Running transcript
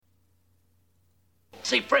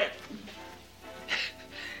Say, Fred.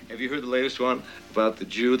 Have you heard the latest one about the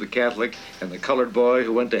Jew, the Catholic, and the colored boy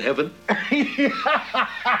who went to heaven?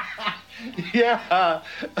 Yeah,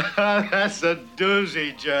 that's a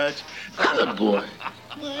doozy, Judge. Colored boy.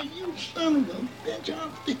 Well, you son of a bitch, I'll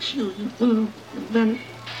fix you, you son of a bitch.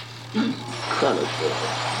 Colored boy.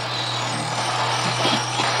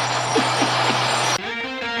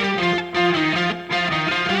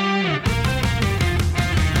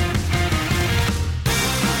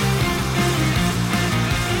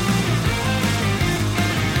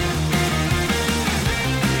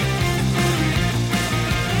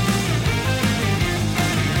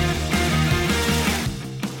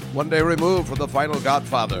 One day removed from the final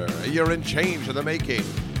Godfather, a year in change in the making.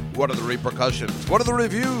 What are the repercussions? What are the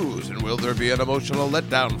reviews? And will there be an emotional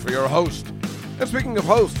letdown for your host? And speaking of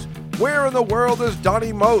hosts, where in the world is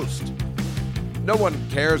Donnie Most? No one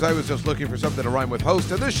cares. I was just looking for something to rhyme with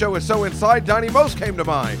host, and this show is so inside, Donnie Most came to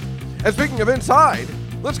mind. And speaking of inside,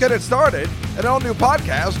 let's get it started. An all-new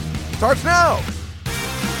podcast starts now.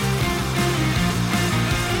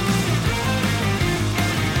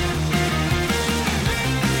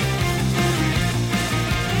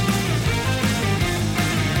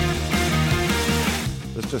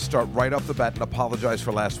 Just start right off the bat and apologize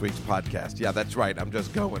for last week's podcast. Yeah, that's right. I'm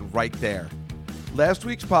just going right there. Last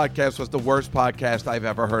week's podcast was the worst podcast I've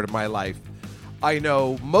ever heard in my life. I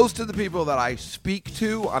know most of the people that I speak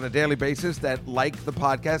to on a daily basis that like the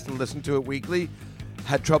podcast and listen to it weekly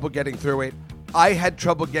had trouble getting through it. I had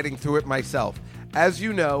trouble getting through it myself. As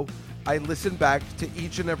you know, I listen back to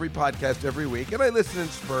each and every podcast every week, and I listen in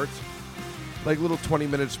spurts, like little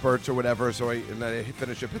 20-minute spurts or whatever, so I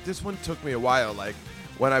finish it. But this one took me a while, like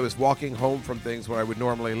when I was walking home from things where I would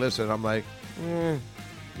normally listen, I'm like, maybe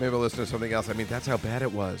I'll listen to something else. I mean, that's how bad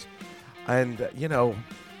it was. And, you know,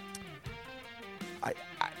 I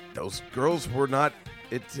those girls were not,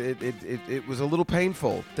 it was a little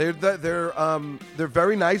painful. They're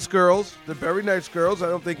very nice girls. They're very nice girls. I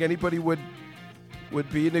don't think anybody would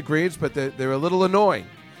be in agreement, but they're a little annoying.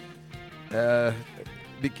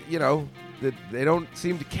 You know, they don't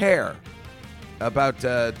seem to care about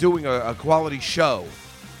doing a quality show.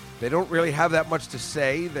 They don't really have that much to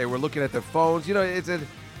say. They were looking at their phones. You know, it's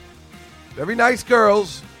very nice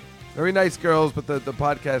girls, but the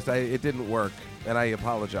podcast, it didn't work, and I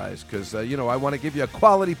apologize because, you know, I want to give you a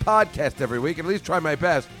quality podcast every week and at least try my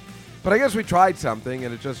best. But I guess we tried something,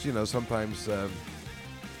 and it just, you know, sometimes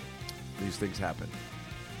these things happen.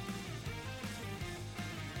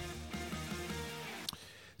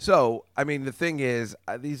 So, I mean, the thing is,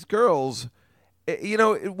 these girls, you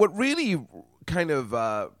know, what really kind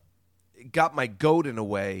of got my goat in a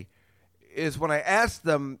way is when I asked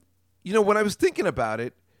them, you know, when I was thinking about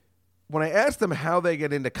it, when I asked them how they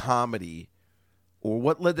get into comedy or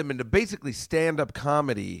what led them into basically stand-up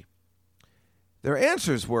comedy, their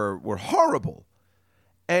answers were horrible.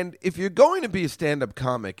 And if you're going to be a stand-up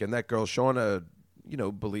comic, and that girl, Shauna, you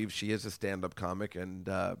know, believes she is a stand-up comic, and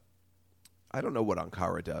I don't know what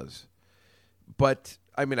Ankara does. But,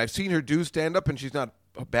 I mean, I've seen her do stand-up, and she's not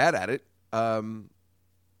bad at it.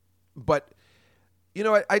 But, you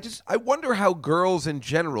know, I wonder how girls in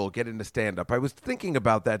general get into stand-up. I was thinking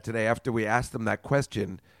about that today after we asked them that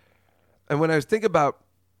question. And when I was thinking about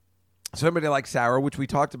somebody like Sarah, which we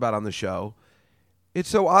talked about on the show, it's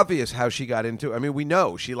so obvious how she got into it. I mean, we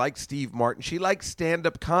know she likes Steve Martin. She likes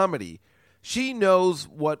stand-up comedy. She knows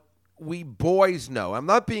what we boys know. I'm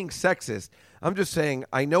not being sexist. I'm just saying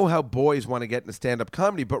I know how boys want to get into stand-up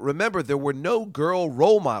comedy. But remember, there were no girl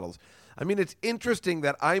role models. I mean, it's interesting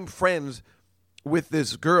that I'm friends with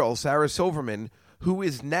this girl, Sarah Silverman, who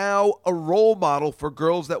is now a role model for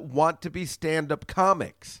girls that want to be stand-up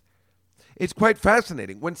comics. It's quite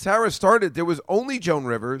fascinating. When Sarah started, there was only Joan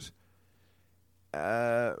Rivers.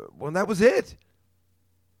 Well, that was it.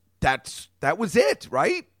 That was it,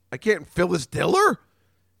 right? I can't. Phyllis Diller?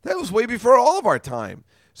 That was way before all of our time.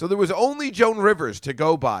 So there was only Joan Rivers to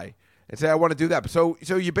go by and say, I want to do that. So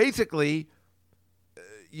you basically,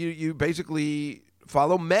 you basically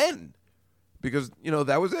follow men because, you know,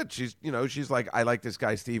 that was it. She's like, I like this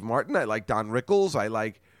guy, Steve Martin. I like Don Rickles. I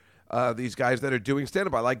like these guys that are doing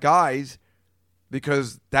stand-up. I like guys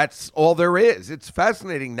because that's all there is. It's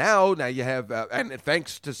fascinating now. Now you have, and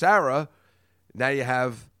thanks to Sarah, now you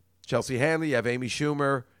have Chelsea Handley, you have Amy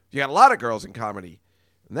Schumer. You got a lot of girls in comedy.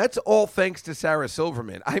 And that's all thanks to Sarah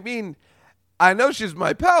Silverman. I mean, I know she's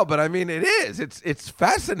my pal, but I mean, it is. It's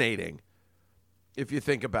fascinating if you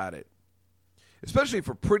think about it. Especially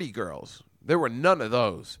for pretty girls. There were none of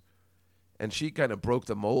those. And she kind of broke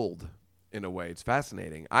the mold in a way. It's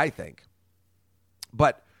fascinating, I think.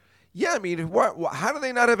 But, Yeah, I mean, how do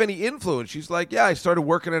they not have any influence? She's like, yeah, I started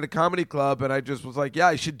working at a comedy club, and I just was like, yeah,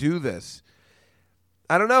 I should do this.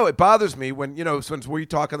 I don't know. It bothers me when, since we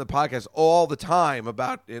talk on the podcast all the time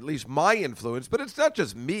about at least my influence, but it's not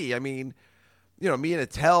just me. I mean, me and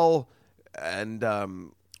Attell and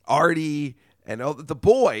Artie and all the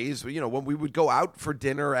boys, when we would go out for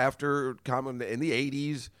dinner after in the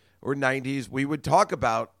 80s or 90s, we would talk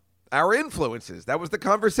about our influences. That was the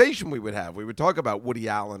conversation we would have. We would talk about Woody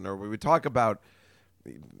Allen, or we would talk about,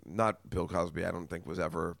 not Bill Cosby, I don't think was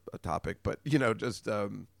ever a topic, but, just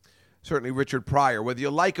certainly Richard Pryor. Whether you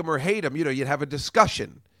like him or hate him, you'd have a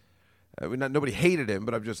discussion. Nobody hated him,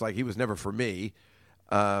 but I'm just like, he was never for me.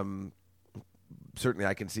 Certainly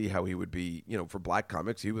I can see how he would be, for black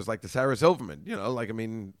comics. He was like the Sarah Silverman,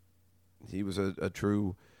 he was a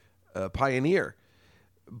true pioneer.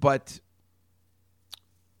 But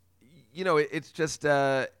it's just,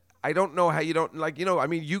 I don't know how you don't,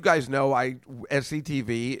 you guys know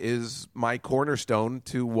SCTV is my cornerstone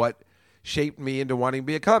to what shaped me into wanting to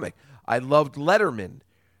be a comic. I loved Letterman.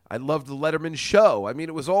 I loved the Letterman show. I mean,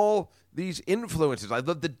 it was all these influences. I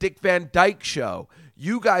loved the Dick Van Dyke show.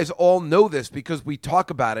 You guys all know this because we talk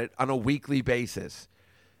about it on a weekly basis.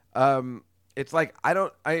 It's like, I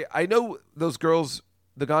know those girls,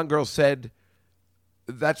 the Gone Girls said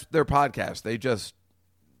that's their podcast.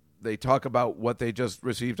 They talk about what they just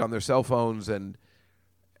received on their cell phones, and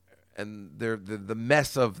the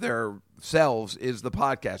mess of their selves is the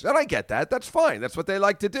podcast. And I get that. That's fine. That's what they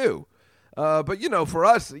like to do. But, for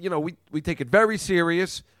us, we take it very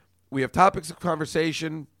serious. We have topics of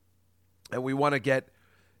conversation, and we want to get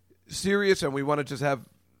serious, and we want to just have,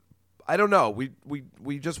 I don't know,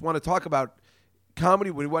 we just want to talk about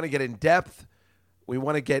comedy. We want to get in depth. We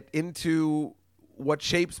want to get into what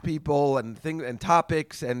shapes people and things and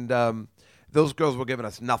topics, and those girls were giving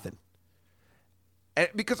us nothing. And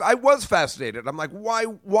because I was fascinated. I'm like,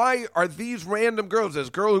 why are these random girls, this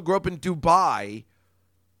girl who grew up in Dubai,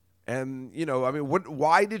 and,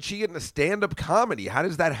 why did she get into stand-up comedy? How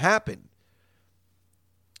does that happen?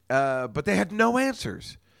 But they had no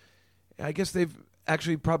answers. I guess they've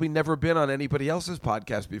actually probably never been on anybody else's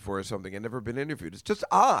podcast before or something and never been interviewed. It's just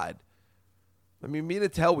odd. I mean, me and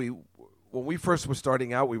Attell, when we first were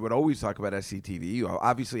starting out, we would always talk about SCTV,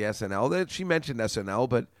 obviously SNL. She mentioned SNL,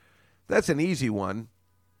 but that's an easy one.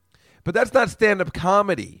 But that's not stand-up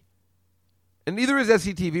comedy. And neither is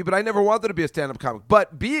SCTV, but I never wanted to be a stand-up comic.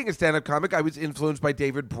 But being a stand-up comic, I was influenced by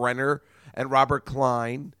David Brenner and Robert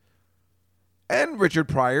Klein and Richard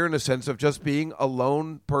Pryor in a sense of just being a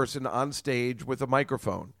lone person on stage with a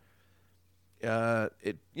microphone.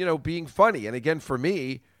 Being funny. And again, for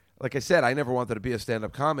me, like I said, I never wanted to be a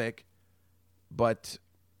stand-up comic, but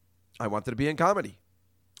I wanted to be in comedy.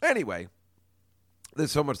 Anyway,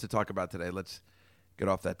 there's so much to talk about today. Let's get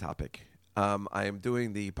off that topic. I am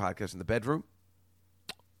doing the podcast in the bedroom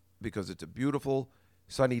because it's a beautiful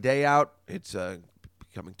sunny day out. It's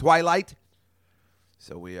becoming twilight.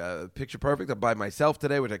 So we picture perfect. I'm by myself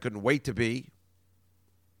today, which I couldn't wait to be.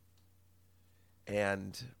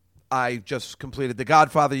 And I just completed The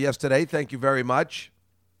Godfather yesterday. Thank you very much.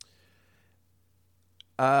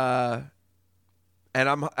 And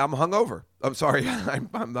I'm hungover. I'm sorry.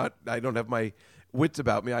 I'm not. I don't have my wits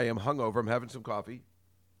about me. I am hungover. I'm having some coffee.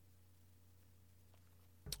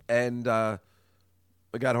 And I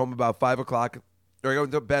got home about 5 o'clock. Or I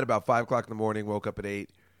went to bed about 5 o'clock in the morning, woke up at 8,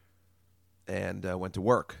 and went to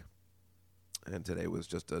work. And today was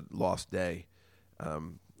just a lost day.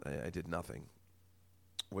 I did nothing,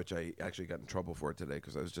 which I actually got in trouble for today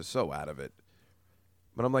because I was just so out of it.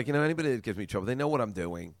 But I'm like, anybody that gives me trouble, they know what I'm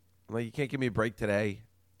doing. I'm like, you can't give me a break today.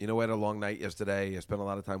 I had a long night yesterday. I spent a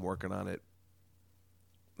lot of time working on it.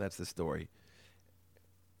 That's the story.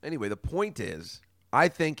 Anyway, the point is, I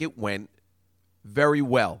think it went very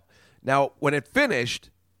well. Now, when it finished,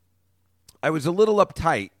 I was a little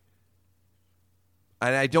uptight,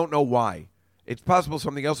 and I don't know why. It's possible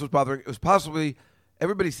something else was bothering. It was possibly,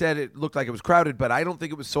 everybody said it looked like it was crowded, but I don't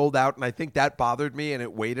think it was sold out, and I think that bothered me, and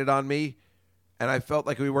it waited on me, and I felt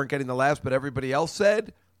like we weren't getting the laughs, but everybody else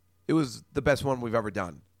said it was the best one we've ever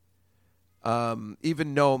done.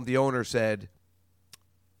 Even Noam, the owner, said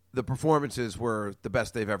the performances were the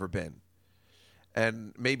best they've ever been.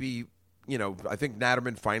 And maybe, I think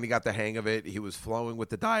Natterman finally got the hang of it. He was flowing with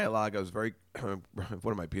the dialogue. I was very,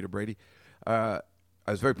 what am I, Peter Brady? I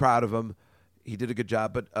was very proud of him. He did a good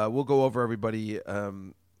job. But we'll go over everybody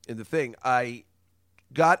in the thing. I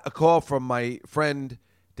got a call from my friend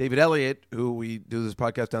David Elliott, who we do this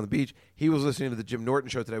podcast down the beach. He was listening to the Jim Norton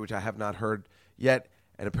show today, which I have not heard yet.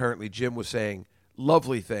 And apparently Jim was saying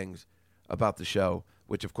lovely things about the show.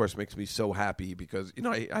 which of course makes me so happy because,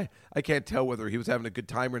 I can't tell whether he was having a good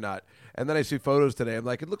time or not. And then I see photos today. I'm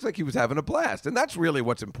like, it looks like he was having a blast. And that's really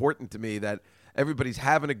what's important to me, that everybody's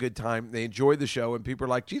having a good time. They enjoy the show, and people are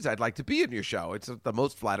like, geez, I'd like to be in your show. It's the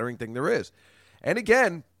most flattering thing there is. And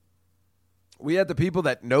again, we had the people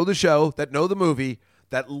that know the show, that know the movie,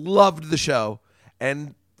 that loved the show,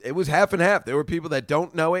 and it was half and half. There were people that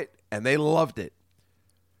don't know it, and they loved it.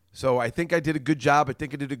 So I think I did a good job. I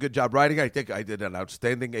think I did a good job writing. I think I did an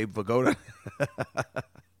outstanding Abe Vigoda.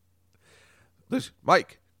 Listen,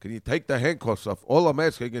 Mike, can you take the handcuffs off? All I'm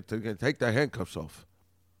asking is to take the handcuffs off.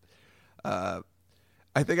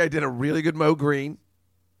 I think I did a really good Mo Green.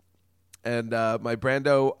 And my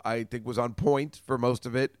Brando, I think, was on point for most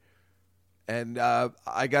of it. And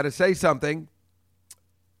I got to say something,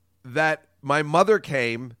 that my mother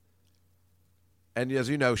came, and as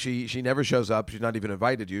you know, she never shows up. She's not even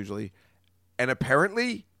invited usually. And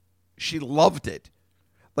apparently she loved it.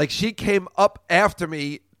 Like, she came up after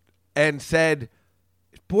me and said,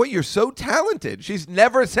 boy, you're so talented. She's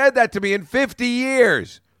never said that to me in 50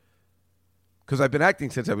 years. Because I've been acting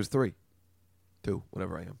since I was 2,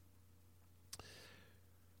 whatever I am.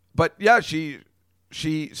 But yeah, she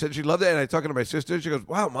said she loved it. And I talking to my sister. She goes,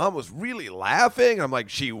 wow, Mom was really laughing. I'm like,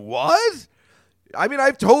 she was? I mean,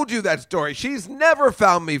 I've told you that story. She's never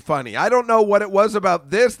found me funny. I don't know what it was about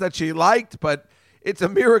this that she liked, but it's a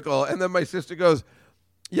miracle. And then my sister goes,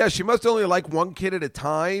 yeah, she must only like one kid at a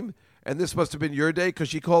time. And this must have been your day because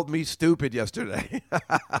she called me stupid yesterday.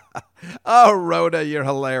 Oh, Rhoda, you're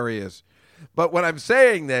hilarious. But when I'm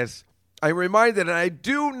saying this, I'm reminded, and I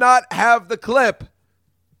do not have the clip.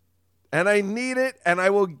 And I need it, and I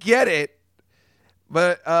will get it.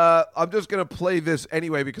 But I'm just going to play this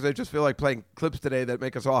anyway because I just feel like playing clips today that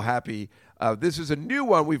make us all happy. This is a new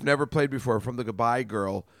one we've never played before from The Goodbye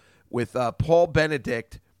Girl with Paul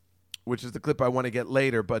Benedict, which is the clip I want to get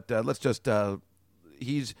later. But let's just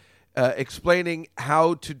he's explaining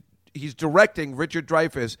he's directing Richard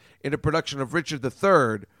Dreyfuss in a production of Richard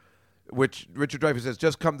III, which Richard Dreyfuss has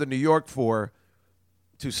just come to New York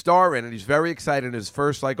to star in, and he's very excited in his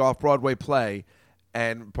first off-Broadway play.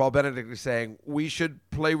 And Paul Benedict is saying, we should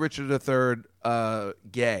play Richard III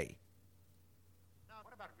gay. Now,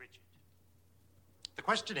 what about Richard? The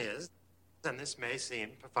question is, and this may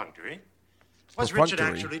seem perfunctory, was Richard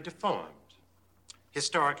actually deformed?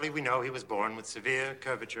 Historically, we know he was born with severe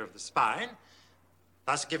curvature of the spine,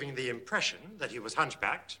 thus giving the impression that he was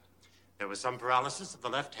hunchbacked. There was some paralysis of the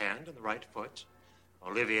left hand and the right foot.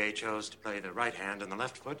 Olivier chose to play the right hand and the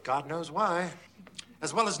left foot, God knows why,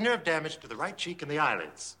 as well as nerve damage to the right cheek and the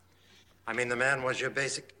eyelids. I mean, the man was your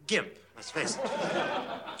basic gimp, let's face it.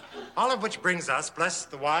 All of which brings us, bless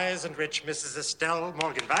the wise and rich Mrs. Estelle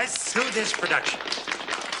Morgenweiss, to this production.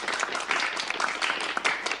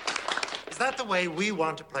 Is that the way we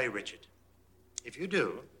want to play Richard? If you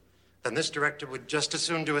do, then this director would just as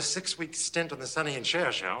soon do a 6-week stint on the Sonny and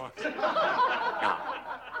Cher show. No.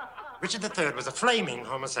 Richard III was a flaming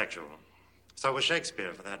homosexual. So was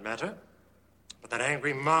Shakespeare, for that matter. But that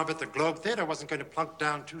angry mob at the Globe Theatre wasn't going to plunk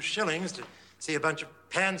down 2 shillings to see a bunch of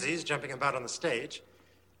pansies jumping about on the stage.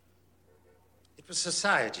 It was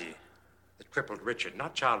society that crippled Richard,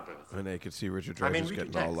 not childbirth. And they could see Richard Dreyfuss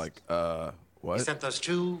getting all like, what? He sent those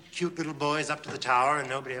 2 cute little boys up to the tower, and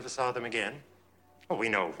nobody ever saw them again. Well, we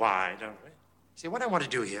know why, don't we? See, what I want to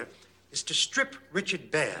do here is to strip Richard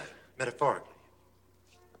bare, metaphorically.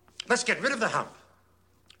 Let's get rid of the hump.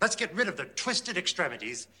 Let's get rid of the twisted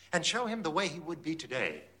extremities and show him the way he would be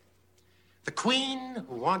today. The queen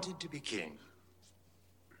who wanted to be king.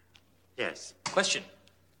 Yes. Question.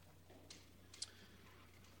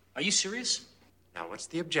 Are you serious? Now, what's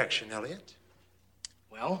the objection, Elliot?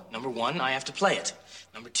 Well, number 1, I have to play it.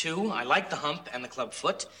 Number 2, I like the hump and the club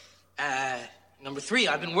foot. Number 3,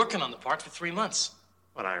 I've been working on the part for 3 months.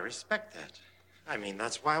 Well, I respect that. I mean,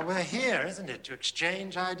 that's why we're here, isn't it? To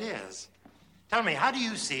exchange ideas. Tell me, how do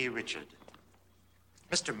you see Richard?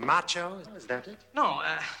 Mr. Macho, is that it? No,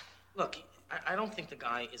 look, I don't think the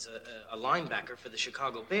guy is a linebacker for the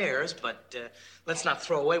Chicago Bears, but let's not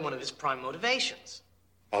throw away one of his prime motivations.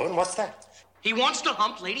 Oh, and what's that? He wants to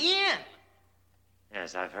hump Lady Anne.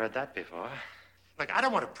 Yes, I've heard that before. Look, I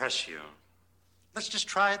don't want to press you. Let's just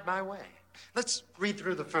try it my way. Let's read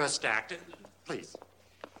through the first act. Please.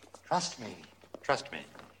 Trust me. Trust me.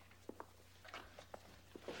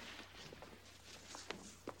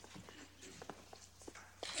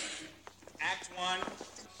 Act 1.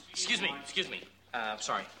 Excuse me.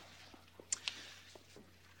 Sorry.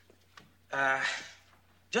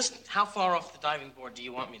 Just how far off the diving board do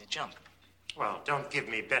you want me to jump? Well, don't give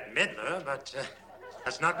me Bette Midler, but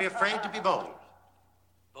let's not be afraid to be bold.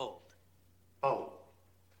 Bold. Bold.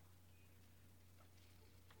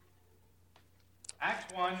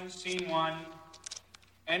 Act 1, Scene 1.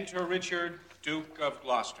 Enter Richard, Duke of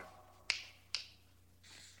Gloucester.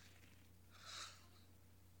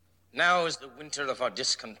 Now is the winter of our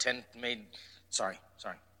discontent made... Sorry.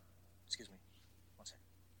 Excuse me. One second.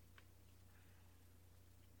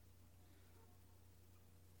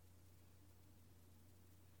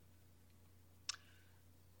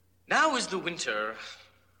 Now is the winter...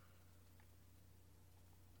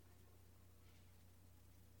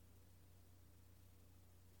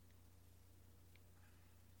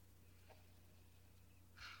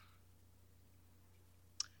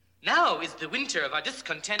 Now is the winter of our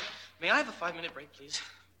discontent. May I have a 5-minute break, please?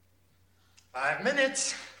 5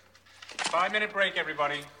 minutes. 5-minute break,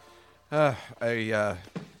 everybody. That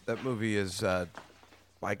movie is, I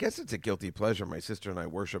guess it's a guilty pleasure. My sister and I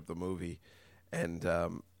worship the movie, and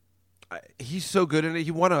he's so good in it.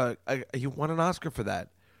 He won an Oscar for that,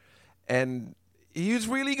 and he was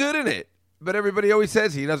really good in it. But everybody always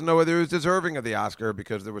says he doesn't know whether he was deserving of the Oscar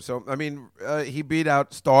because there was so. I mean, he beat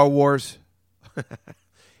out Star Wars.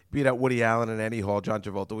 Beat out Woody Allen and Annie Hall, John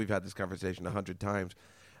Travolta. We've had this conversation 100 times.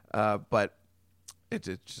 But it's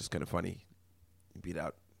just kind of funny. He beat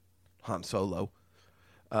out Han Solo.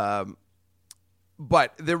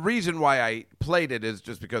 But the reason why I played it is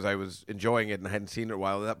just because I was enjoying it and I hadn't seen it in a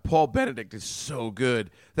while. That Paul Benedict is so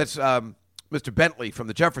good. That's Mr. Bentley from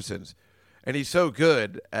The Jeffersons. And he's so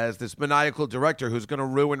good as this maniacal director who's going to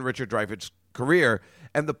ruin Richard Dreyfuss's career.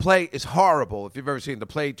 And the play is horrible. If you've ever seen the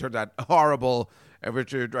play, it turned out horrible. And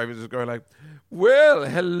Richard Dreyfuss is going like, well,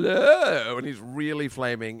 hello. And he's really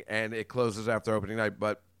flaming. And it closes after opening night.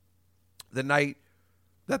 But the night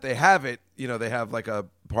that they have it, they have like a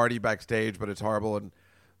party backstage, but it's horrible. And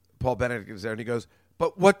Paul Benedict is there. And he goes,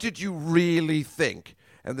 but what did you really think?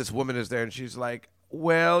 And this woman is there. And she's like,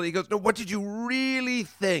 well, he goes, no, what did you really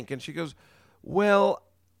think? And she goes, well,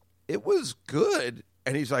 it was good.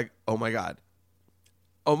 And he's like, oh, my God.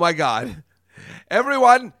 Oh, my God.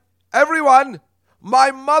 Everyone,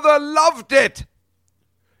 my mother loved it.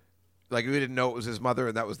 Like, we didn't know it was his mother,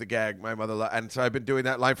 and that was the gag. My mother and so I've been doing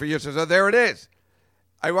that line for years. So there it is.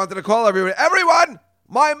 I wanted to call everyone,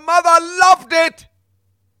 my mother loved it.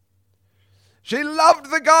 She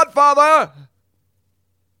loved The Godfather.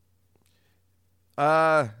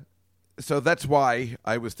 So that's why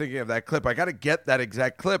I was thinking of that clip. I got to get that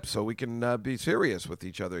exact clip so we can be serious with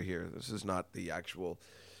each other here. This is not the actual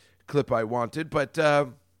clip I wanted, but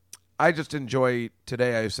I just enjoy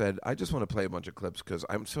today. I said, I just want to play a bunch of clips because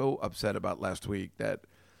I'm so upset about last week that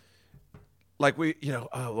like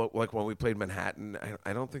like when we played Manhattan,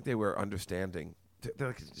 I don't think they were understanding. They're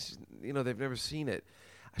like, they've never seen it.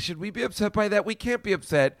 Should we be upset by that? We can't be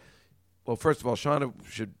upset. Well, first of all, Shauna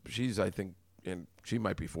she's, I think, and she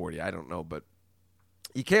might be 40. I don't know. But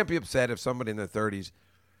you can't be upset if somebody in their 30s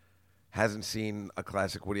hasn't seen a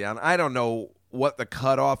classic Woody Allen. I don't know what the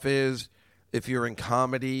cutoff is if you're in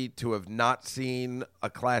comedy to have not seen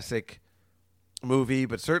a classic movie.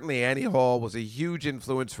 But certainly Annie Hall was a huge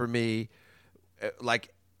influence for me.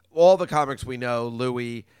 Like all the comics we know,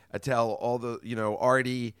 Louis, Attell, all the,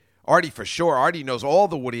 Artie for sure. Artie knows all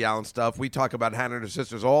the Woody Allen stuff. We talk about Hannah and her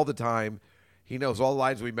sisters all the time. He knows all the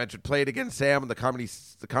lines we mentioned. Played Against Sam on the Comedy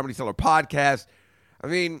Cellar podcast. I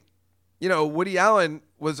mean, Woody Allen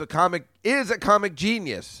is a comic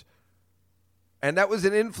genius. And that was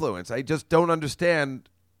an influence. I just don't understand.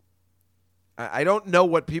 I don't know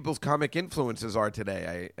what people's comic influences are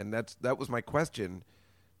today. That was my question.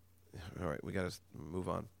 All right, we got to move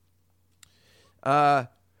on.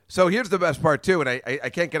 So here's the best part, too, and I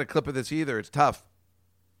can't get a clip of this either. It's tough.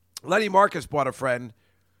 Lenny Marcus bought a friend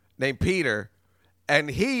named Peter, and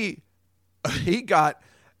he got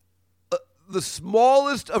the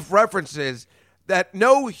smallest of references that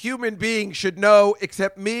no human being should know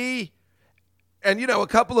except me and, a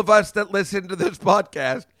couple of us that listen to this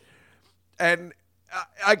podcast. And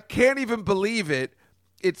I can't even believe it.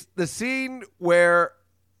 It's the scene where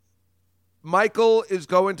Michael is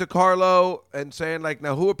going to Carlo and saying, like,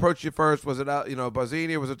 now who approached you first? Was it,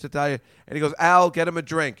 Bazzini or was it Titalia? And he goes, Al, get him a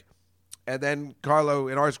drink. And then Carlo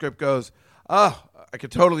in our script goes, oh, I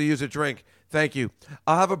could totally use a drink. Thank you.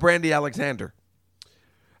 I'll have a Brandy Alexander.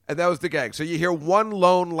 And that was the gag. So you hear one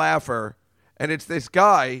lone laugher, and it's this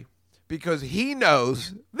guy because he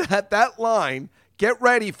knows that line, get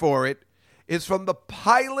ready for it, is from the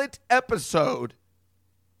pilot episode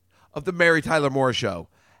of the Mary Tyler Moore Show.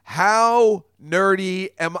 How nerdy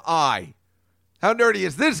am I? How nerdy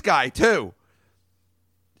is this guy, too?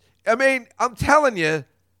 I mean, I'm telling you,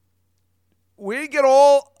 we get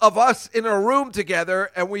all of us in a room together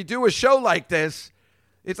and we do a show like this.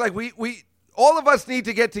 It's like we all of us need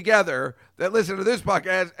to get together. that listen to this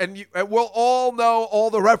podcast, and we'll all know all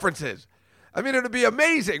the references. I mean, it'll be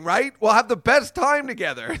amazing, right? We'll have the best time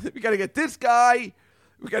together. We got to get this guy.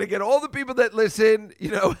 We got to get all the people that listen,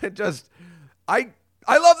 and just, I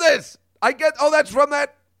love this. That's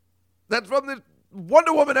from the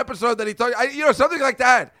Wonder Woman episode that he thought, something like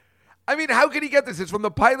that. I mean, how can he get this? It's from the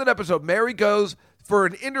pilot episode. Mary goes for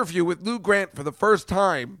an interview with Lou Grant for the first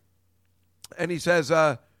time, and he says,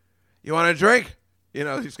 you want a drink?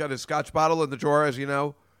 He's got his scotch bottle in the drawer, as you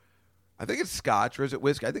know. I think it's scotch, or is it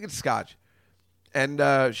whiskey? I think it's scotch.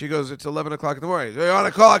 And she goes, it's 11 o'clock in the morning. So you want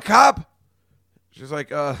to call a cop? She's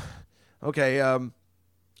like, okay, I'll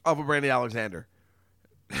for Brandy Alexander.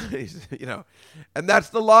 And that's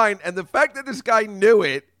the line. And the fact that this guy knew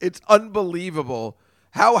it, it's unbelievable.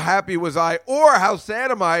 How happy was I, or how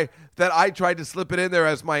sad am I that I tried to slip it in there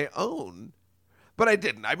as my own? But I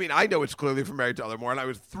didn't. I mean, I know it's clearly from Married to Other More, and I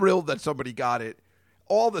was thrilled that somebody got it.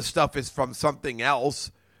 All the stuff is from something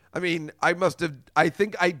else. I mean, I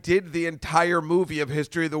think I did the entire movie of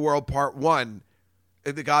History of the World Part 1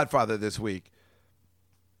 in The Godfather this week.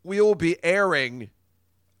 We will be airing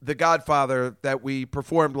The Godfather that we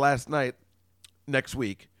performed last night next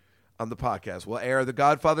week on the podcast. We'll air The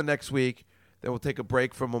Godfather next week. Then we'll take a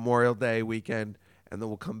break from Memorial Day weekend, and then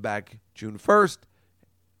we'll come back June 1st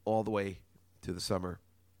all the way to the summer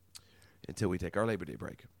until we take our Labor Day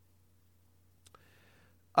break.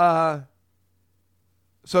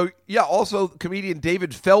 Also comedian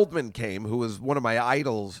David Feldman came, who was one of my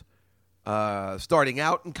idols starting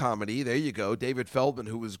out in comedy. There you go, David Feldman,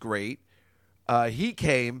 who was great. He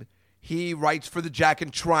came. He writes for the Jack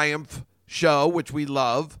and Triumph show, which we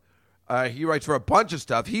love. He writes for a bunch of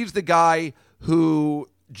stuff. He's the guy who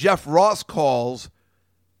Jeff Ross calls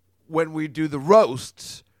when we do the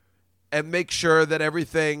roasts and make sure that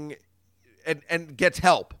everything and gets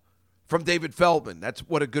help from David Feldman. That's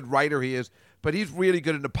what a good writer he is. But he's really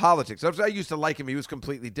good into politics. I used to like him. He was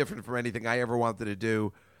completely different from anything I ever wanted to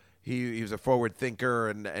do. He was a forward thinker,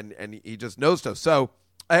 and he just knows stuff. So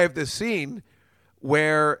I have this scene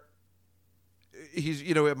where he's,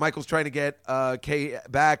 Michael's trying to get Kay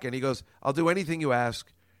back, and he goes, I'll do anything you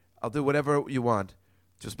ask. I'll do whatever you want.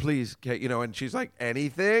 Just please, Kay, and she's like,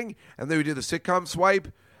 anything? And then we do the sitcom swipe,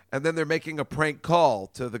 and then they're making a prank call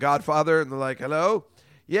to The Godfather, and they're like, hello?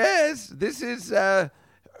 Yes, this is J.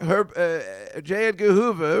 Edgar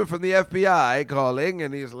Hoover from the FBI calling,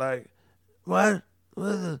 and he's like, what?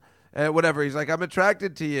 Whatever. He's like, I'm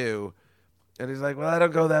attracted to you. And he's like, well, I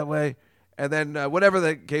don't go that way. And then whatever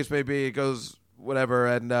the case may be, it goes whatever.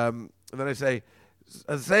 And then I say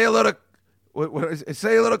a little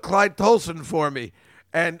Clyde Tolson for me.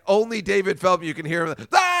 And only David Feldman, you can hear him.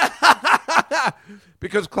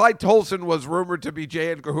 Because Clyde Tolson was rumored to be J.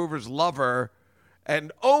 Edgar Hoover's lover.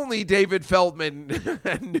 And only David Feldman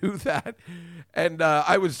knew that. And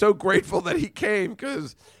I was so grateful that he came,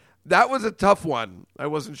 because that was a tough one. I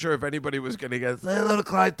wasn't sure if anybody was going to get, say a little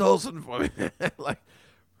Clyde Tolson for me. Like,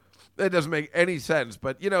 that doesn't make any sense.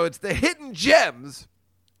 But, it's the hidden gems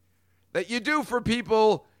that you do for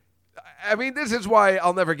people. I mean, this is why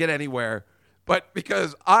I'll never get anywhere. But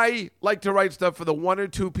because I like to write stuff for the one or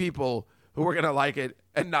two people who are going to like it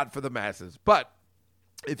and not for the masses. But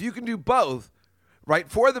if you can do both, write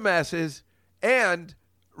for the masses and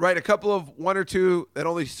write a couple of one or two that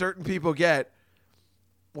only certain people get,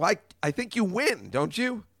 well, I think you win, don't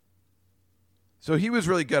you? So he was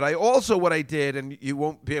really good. What I did, and you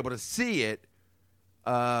won't be able to see it,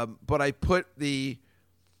 but I put the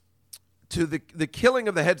killing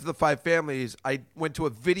of the heads of the five families, I went to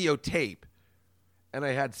a videotape, and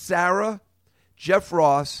I had Sarah, Jeff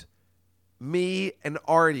Ross, me, and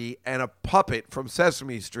Artie, and a puppet from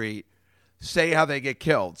Sesame Street say how they get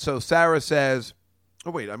killed. So Sarah says,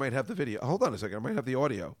 oh, wait, I might have the video. Hold on a second. I might have the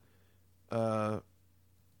audio. Hold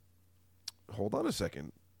on a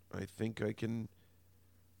second. I think I can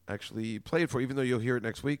actually play it for you, even though you'll hear it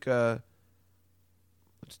next week. Let's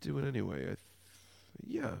do it anyway.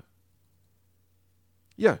 Yeah,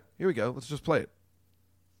 here we go. Let's just play it.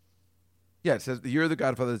 Yeah, it says, the year of the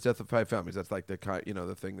Godfather, the death of five families. That's like the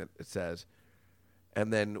thing that it says.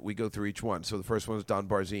 And then we go through each one. So the first one is Don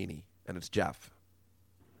Barzini, and it's Jeff.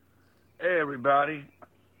 Hey, everybody.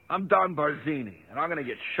 I'm Don Barzini, and I'm going to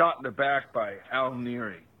get shot in the back by Al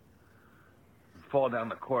Neary and fall down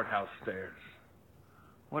the courthouse stairs.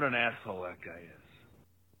 What an asshole that guy is.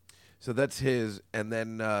 So that's his, and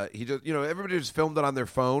then he just, everybody just filmed it on their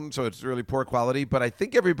phone, so it's really poor quality, but I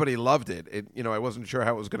think everybody loved it. I wasn't sure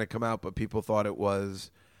how it was going to come out, but people thought it was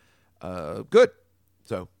good.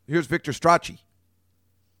 So here's Victor Strachey.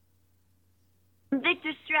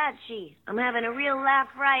 Victor Strachey. I'm having a real laugh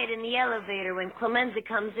riot in the elevator when Clemenza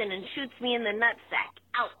comes in and shoots me in the nutsack.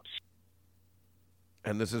 Ouch.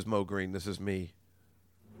 And this is Mo Green. This is me.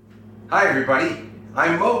 Hi, everybody.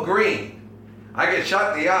 I'm Mo Green. I get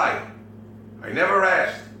shot in the eye. I never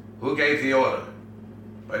asked who gave the order,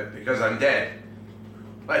 but because I'm dead.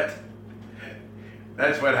 But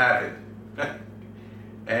that's what happened.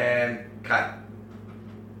 And cut.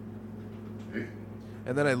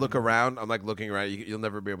 And then I look around. I'm like looking around. You'll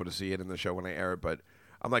never be able to see it in the show when I air it, but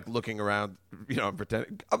I'm like looking around. You know, I'm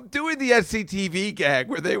pretending. I'm doing the SCTV gag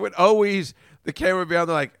where they would always, the camera would be on.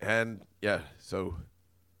 They're like, and yeah, so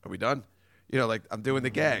are we done? You know, like I'm doing the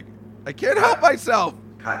gag. I can't help myself.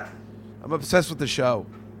 Cut. I'm obsessed with the show.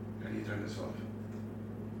 How do you turn this off?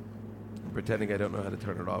 I'm pretending I don't know how to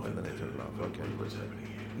turn it off, and then I turn it off. Okay. What's happening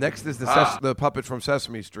here? Next is the puppet from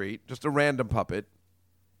Sesame Street. Just a random puppet.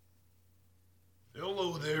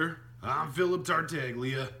 Hello there. I'm Philip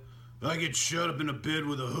Tartaglia. I get shut up in a bed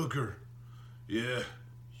with a hooker. Yeah,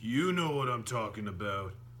 you know what I'm talking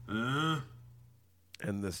about, huh?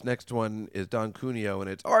 And this next one is Don Cuneo, and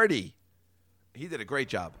it's Artie. He did a great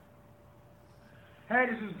job. Hey,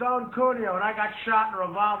 this is Don Cuneo, and I got shot in a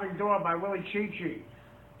revolving door by Willie Chi-Chi.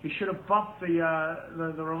 He should have bumped the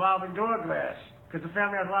revolving door glass, because the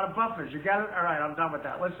family has a lot of buffers. You got it? All right, I'm done with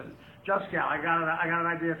that. Listen, Just Gal, I got an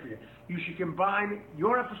idea for you. You should combine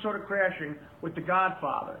your episode of Crashing with The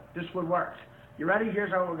Godfather. This would work. You ready?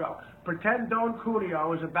 Here's how it will go. Pretend Don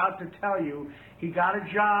Cuneo is about to tell you he got a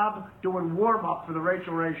job doing warm-up for the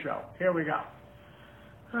Rachel Ray Show. Here we go.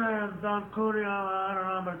 I'm Don Cuneo. I don't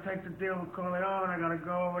know. I'm going to take the deal with Corleone. I got to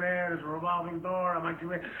go over there. There's a revolving door. I might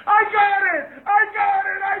do it. I got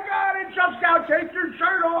it. Just Gal, take your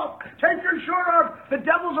shirt off. Take your shirt off. The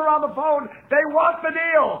devils are on the phone. They want the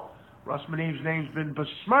deal. Russ Manev's name's been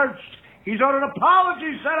besmirched. He's on an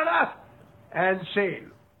apology, Senator. And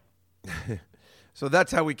scene. So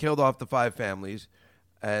that's how we killed off the 5 families.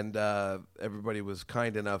 And everybody was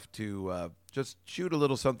kind enough to just shoot a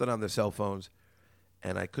little something on their cell phones.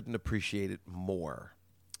 And I couldn't appreciate it more.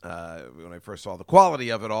 When I first saw the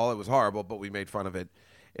quality of it all, it was horrible, but we made fun of it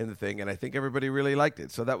in the thing. And I think everybody really liked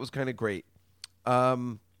it. So that was kind of great.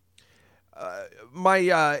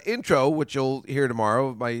 My intro, which you'll hear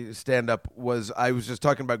tomorrow, my stand-up was, I was just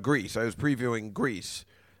talking about Grease. I was previewing Grease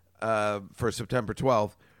for September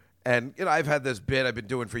 12th. And, you know, I've had this bit I've been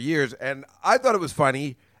doing for years, and I thought it was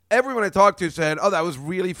funny. Everyone I talked to said, oh, that was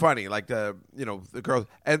really funny, like the girls.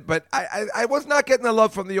 But I was not getting the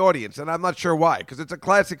love from the audience, and I'm not sure why, because it's a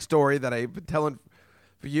classic story that I've been telling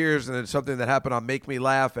for years, and it's something that happened on Make Me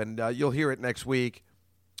Laugh, and you'll hear it next week.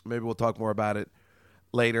 Maybe we'll talk more about it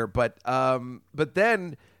later. But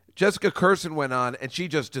then Jessica Kirson went on, and she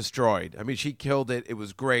just destroyed. I mean, she killed it. It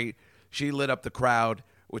was great. She lit up the crowd,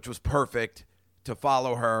 which was perfect to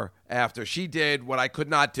follow her after. She did what I could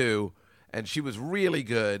not do, and she was really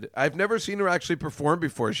good. I've never seen her actually perform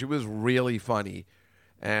before. She was really funny,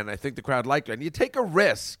 and I think the crowd liked her. And you take a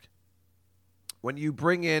risk when you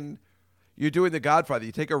bring in, you're doing The Godfather,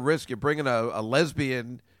 you take a risk. You're bringing a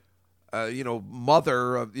lesbian,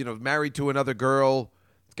 mother, married to another girl,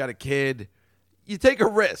 got a kid. You take a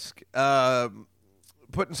risk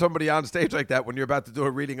putting somebody on stage like that when you're about to do a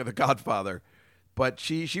reading of The Godfather. But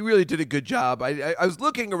she really did a good job. I was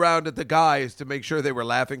looking around at the guys to make sure they were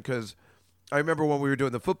laughing, because I remember when we were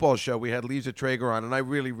doing the football show, we had Lisa Traeger on, and I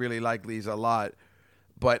really, really like Lisa a lot.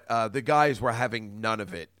 But the guys were having none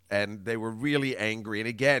of it, and they were really angry. And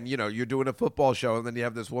again, you're doing a football show, and then you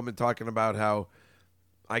have this woman talking about how,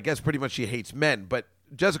 I guess pretty much she hates men. But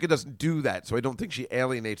Jessica doesn't do that, so I don't think she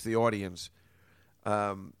alienates the audience.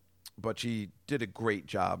 But she did a great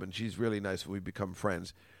job, and she's really nice. We've become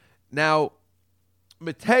friends. Now,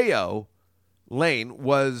 Mateo Lane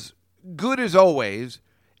was good as always,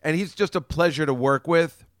 and he's just a pleasure to work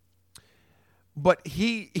with. But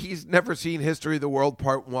he's never seen History of the World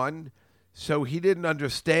Part 1, so he didn't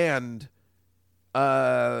understand.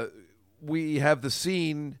 We have the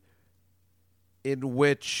scene in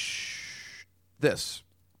which this.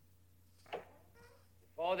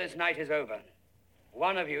 Before this night is over,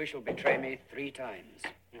 one of you shall betray me 3 times.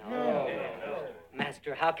 No.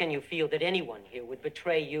 Master, how can you feel that anyone here would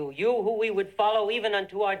betray you? You who we would follow even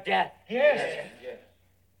unto our death. Yes.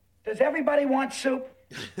 Does everybody want soup?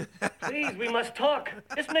 Please, we must talk.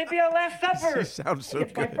 This may be our last supper. She sounds so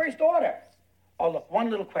It's good. my first order. Oh, look, one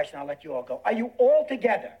little question, I'll let you all go. Are you all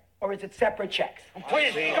together, or is it separate checks?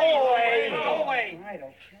 Please, go away. Go away. I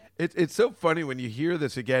don't care. It's so funny when you hear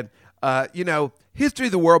this again. History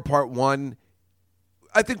of the World Part 1,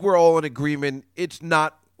 I think we're all in agreement. It's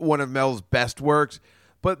not one of Mel's best works,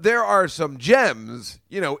 But there are some gems,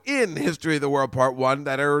 in History of the World Part 1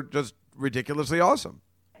 that are just ridiculously awesome.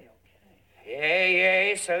 Yea,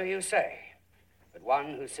 yea, so you say. But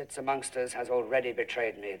one who sits amongst us has already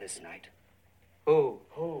betrayed me this night. Who?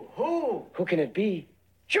 Who can it be?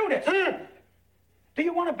 Judas! Do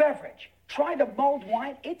you want a beverage? Try the mulled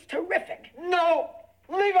wine. It's terrific. No!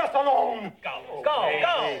 Leave us alone!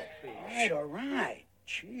 Go! All right.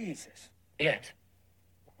 Jesus. Yes.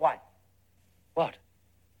 What? What?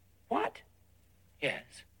 What? Yes.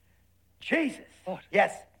 Jesus. What?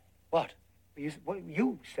 Yes. What?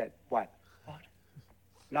 You said what? What?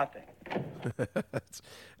 Nothing.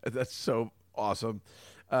 That's so awesome.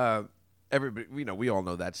 Everybody, we all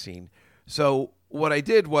know that scene. So what I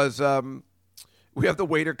did was we have the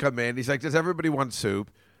waiter come in. He's like, does everybody want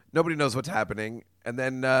soup? Nobody knows what's happening. And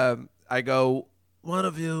then I go, one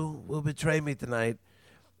of you will betray me tonight.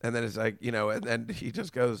 And then it's like, and then he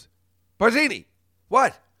just goes, Barzini,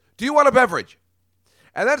 what? Do you want a beverage?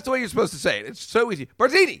 And that's the way you're supposed to say it. It's so easy.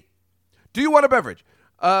 Barzini, do you want a beverage?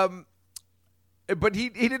 But he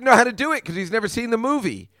didn't know how to do it because he's never seen the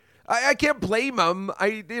movie. I can't blame him.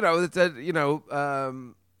 Again,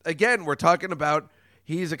 we're talking about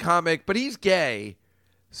he's a comic, but he's gay.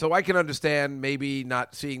 So I can understand maybe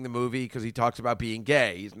not seeing the movie because he talks about being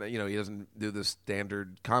gay. He's he doesn't do the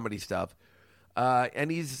standard comedy stuff. And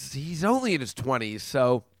he's only in his 20s,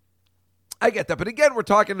 so I get that. But again, we're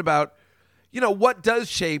talking about, what does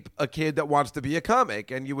shape a kid that wants to be a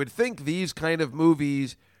comic? And you would think these kind of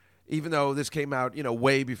movies, even though this came out,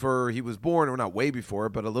 way before he was born, or not way before,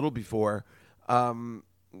 but a little before,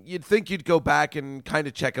 you'd think you'd go back and kind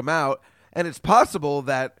of check him out. And it's possible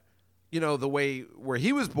that, the way where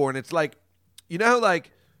he was born, it's like,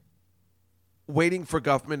 like Waiting for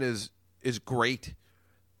Guffman is great.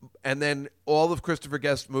 And then all of Christopher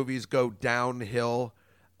Guest's movies go downhill.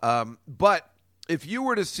 But if you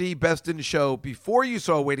were to see Best in Show before you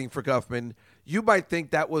saw Waiting for Guffman, you might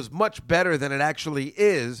think that was much better than it actually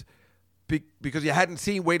is because you hadn't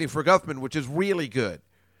seen Waiting for Guffman, which is really good.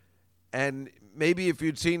 And maybe if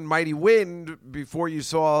you'd seen Mighty Wind before you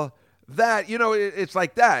saw that, it's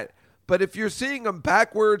like that. But if you're seeing them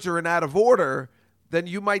backwards or in out of order, then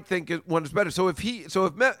you might think one is better. So if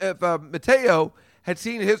Mateo had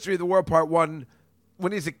seen History of the World Part 1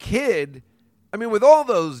 when he's a kid, with all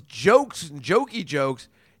those jokes and jokey jokes,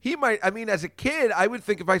 he might, as a kid, I would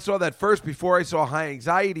think if I saw that first before I saw High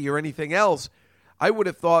Anxiety or anything else, I would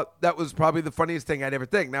have thought that was probably the funniest thing I'd ever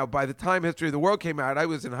think. Now, by the time History of the World came out, I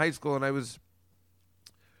was in high school and I was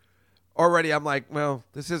already, I'm like, well,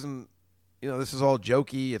 this isn't, this is all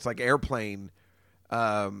jokey. It's like Airplane.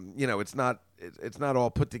 It's not all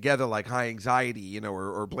put together like High Anxiety,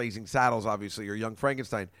 or Blazing Saddles, obviously, or Young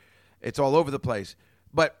Frankenstein. It's all over the place.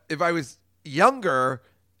 But if I was younger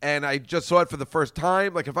and I just saw it for the first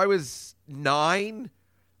time, like if I was 9,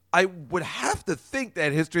 I would have to think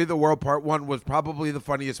that History of the World Part 1 was probably the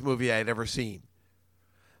funniest movie I had ever seen.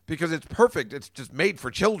 Because it's perfect. It's just made for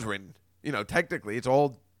children. Technically, it's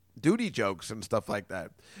all duty jokes and stuff like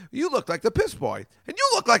that. You look like the piss boy, and you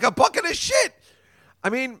look like a bucket of shit.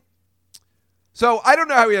 So I don't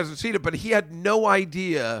know how he hasn't seen it, but he had no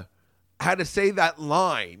idea how to say that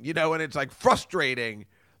line, and it's like frustrating.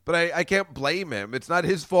 But I can't blame him. It's not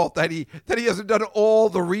his fault that he hasn't done all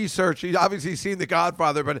the research. He's obviously seen The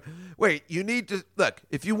Godfather, but wait, you need to look.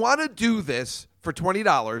 If you want to do this for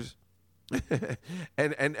 $20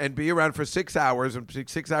 and be around for 6 hours and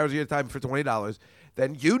 6 hours of your time for $20,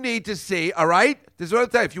 then you need to see. All right, this is what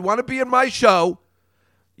I'm saying. If you want to be in my show,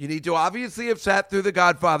 you need to obviously have sat through The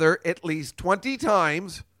Godfather at least 20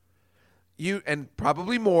 times. And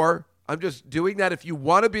probably more. I'm just doing that. If you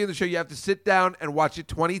want to be in the show, you have to sit down and watch it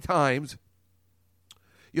 20 times.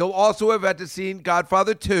 You'll also have had to see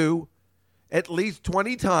Godfather 2 at least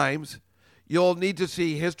 20 times. You'll need to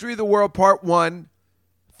see History of the World Part 1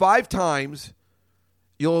 5 times.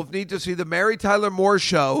 You'll need to see the Mary Tyler Moore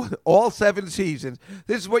Show, all 7 seasons.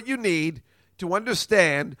 This is what you need to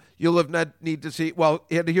understand. You'll have need to see, well,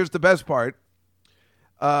 here's the best part.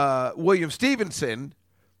 William Stevenson,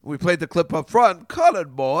 we played the clip up front,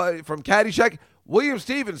 colored boy from Caddyshack. William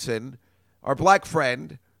Stevenson, our black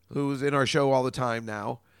friend, who's in our show all the time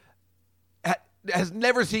now, has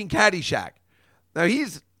never seen Caddyshack. Now,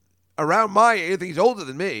 he's around my age. I think he's older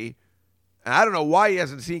than me. And I don't know why he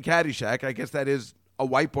hasn't seen Caddyshack. I guess that is a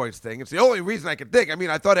white boys thing. It's the only reason I could think.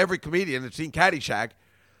 I thought every comedian had seen Caddyshack.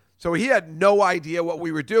 So he had no idea what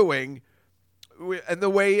we were doing. And the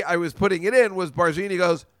way I was putting it in was Barzini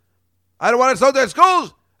goes, I don't want it sold at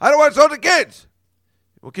schools. I don't want it sold to kids.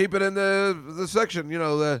 We'll keep it in the section,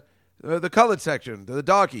 the colored section, the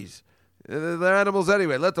darkies. They're animals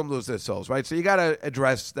anyway. Let them lose their souls, right? So you got to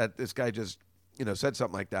address that this guy just, said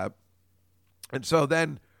something like that. And so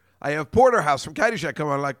then I have Porterhouse from Caddyshack come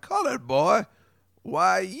on like, colored boy,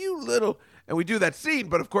 why you little... And we do that scene,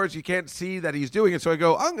 but of course you can't see that he's doing it. So I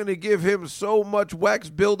go, I'm going to give him so much wax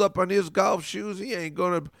buildup on his golf shoes, he ain't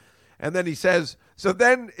going to... And then he says,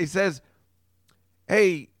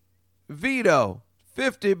 hey, Vito,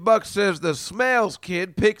 $50 says the Smails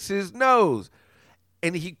kid picks his nose.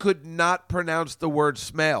 And he could not pronounce the word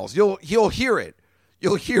Smails. You'll hear it.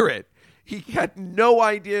 You'll hear it. He had no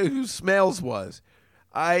idea who Smails was.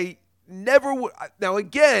 I never would. Now,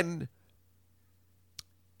 again,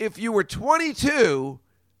 if you were 22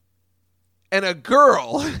 and a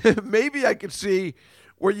girl, maybe I could see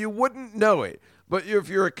where you wouldn't know it. But if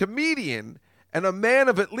you're a comedian and a man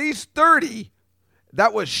of at least 30,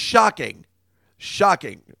 that was shocking.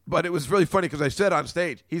 Shocking. But it was really funny because I said on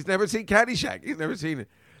stage, he's never seen Caddyshack. He's never seen it.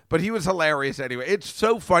 But he was hilarious anyway. It's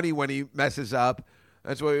so funny when he messes up.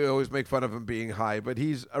 That's why we always make fun of him being high. But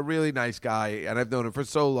he's a really nice guy, and I've known him for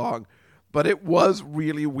so long. But it was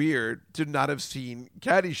really weird to not have seen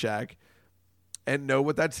Caddyshack and know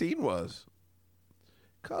what that scene was.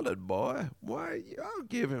 Colored boy. Why? I'll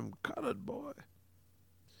give him colored boy.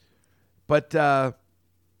 But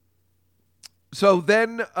so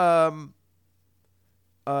then I'll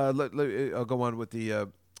go on with the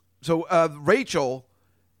Rachel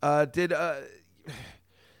did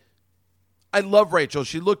I love Rachel.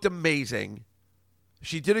 She looked amazing.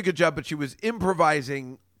 She did a good job, but she was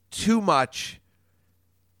improvising too much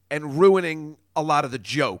and ruining a lot of the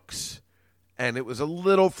jokes. And it was a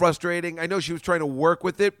little frustrating. I know she was trying to work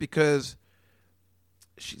with it because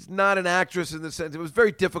she's not an actress in the sense. It was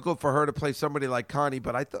very difficult for her to play somebody like Connie,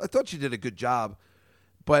 but I thought she did a good job.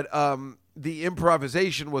 But the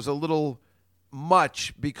improvisation was a little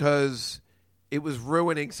much because it was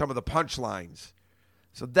ruining some of the punchlines.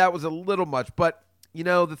 So that was a little much. But,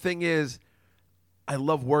 the thing is, I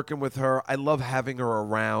love working with her. I love having her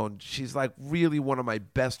around. She's like really one of my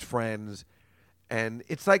best friends. And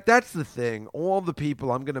it's like, that's the thing. All the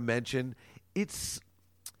people I'm going to mention,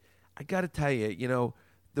 I got to tell you,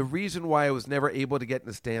 the reason why I was never able to get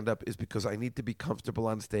into stand-up is because I need to be comfortable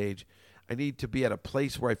on stage. I need to be at a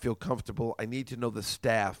place where I feel comfortable. I need to know the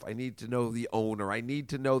staff. I need to know the owner. I need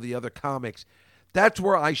to know the other comics. That's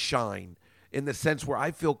where I shine, in the sense where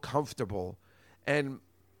I feel comfortable. And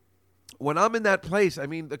when I'm in that place,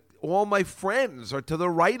 all my friends are to the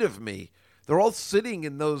right of me. They're all sitting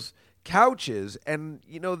in those couches. And,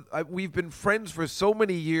 we've been friends for so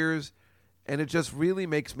many years, and it just really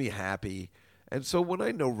makes me happy. And so when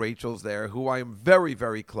I know Rachel's there, who I am very,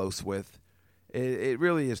 very close with, it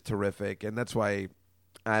really is terrific. And that's why,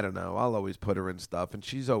 I don't know, I'll always put her in stuff. And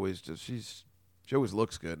she always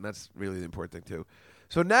looks good. And that's really the important thing, too.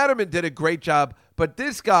 So Natterman did a great job. But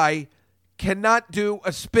this guy cannot do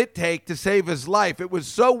a spit take to save his life. It was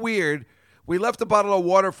so weird. We left a bottle of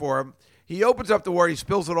water for him. He opens up the water. He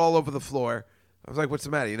spills it all over the floor. I was like, what's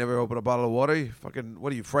the matter? You never open a bottle of water? You fucking,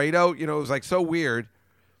 what are you, Fredo? It was like so weird.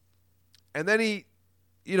 And then he,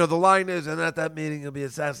 the line is, and at that meeting he'll be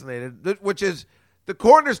assassinated, which is the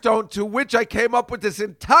cornerstone to which I came up with this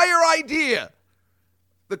entire idea.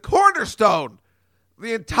 The cornerstone,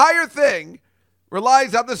 the entire thing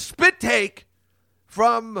relies on the spit take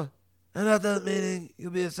from, and at that meeting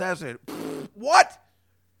you'll be assassinated. What?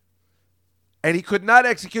 And he could not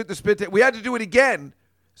execute the spit take. We had to do it again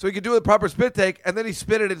so he could do the proper spit take, and then he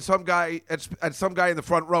spit it at some guy in the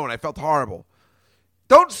front row, and I felt horrible.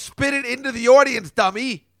 Don't spit it into the audience,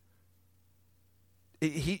 dummy.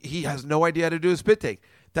 He has no idea how to do a spit take.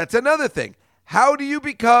 That's another thing. How do you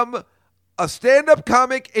become a stand-up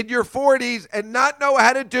comic in your 40s and not know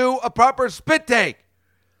how to do a proper spit take?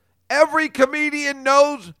 Every comedian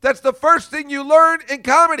knows that's the first thing you learn in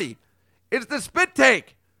comedy. It's the spit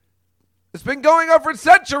take. It's been going on for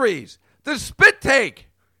centuries. The spit take.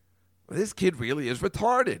 This kid really is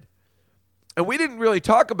retarded. And we didn't really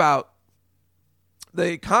talk about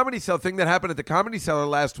the Comedy Cellar thing that happened at the Comedy Cellar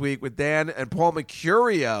last week with Dan and Paul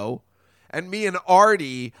Mercurio and me and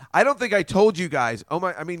Artie. I don't think I told you guys.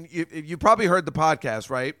 You probably heard the podcast,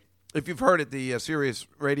 right? If you've heard it, the Sirius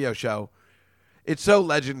radio show. It's so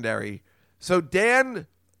legendary. So it's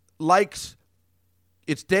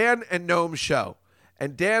Dan and Noam's show.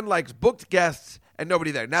 And Dan likes booked guests and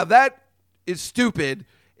nobody there. Now that is stupid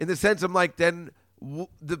in the sense of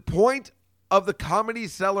the point of the Comedy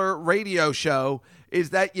Cellar radio show is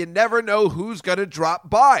that you never know who's going to drop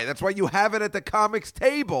by. That's why you have it at the comics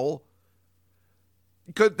table,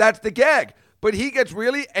 because that's the gag. But he gets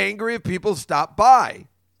really angry if people stop by.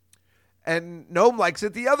 And Noam likes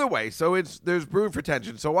it the other way. So there's room for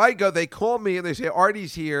tension. So I go, they call me and they say,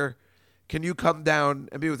 Artie's here. Can you come down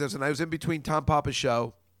and be with us? And I was in between Tom Papa's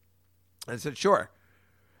show. I said, sure.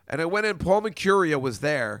 And I went in. Paul Mercurio was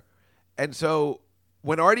there. And so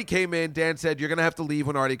when Artie came in, Dan said, you're going to have to leave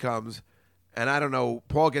when Artie comes. And I don't know,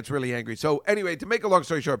 Paul gets really angry. So anyway, to make a long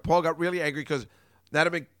story short, Paul got really angry because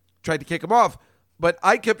Natterman tried to kick him off. But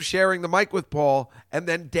I kept sharing the mic with Paul, and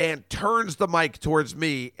then Dan turns the mic towards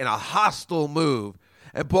me in a hostile move.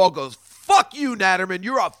 And Paul goes, fuck you, Natterman.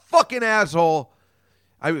 You're a fucking asshole.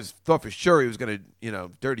 I thought for sure he was going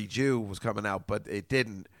to, Dirty Jew was coming out, but it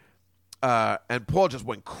didn't. And Paul just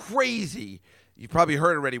went crazy. You probably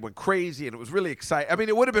heard already, went crazy, and it was really exciting. I mean,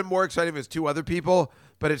 it would have been more exciting if it was two other people,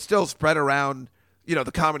 but it still spread around, the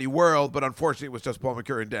comedy world, but unfortunately it was just Paul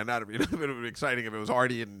Mercurio and Dan Natterman. It would have been exciting if it was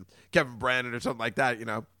Artie and Kevin Brandon or something like that,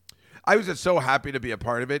 I was just so happy to be a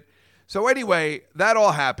part of it. So anyway, that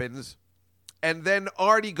all happens, and then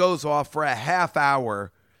Artie goes off for a half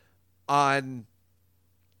hour on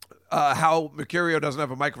how Mercurio doesn't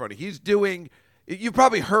have a microphone. He's doing, you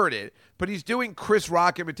probably heard it, but he's doing Chris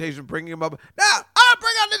Rock imitation, bringing him up. Now, I'll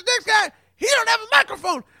bring on this next guy. He don't have a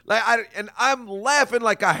microphone. And I'm laughing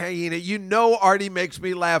like a hyena. Artie makes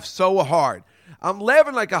me laugh so hard. I'm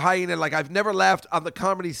laughing like a hyena, like I've never laughed on the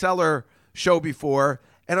Comedy Cellar show before.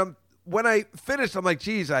 And when I finished, I'm like,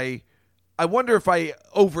 geez, I wonder if I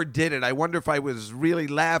overdid it. I wonder if I was really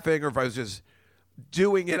laughing or if I was just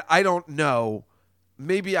doing it. I don't know.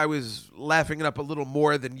 Maybe I was laughing it up a little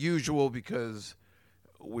more than usual because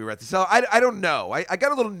we were at the cellar. I don't know. I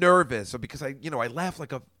got a little nervous because I laugh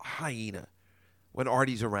like a hyena when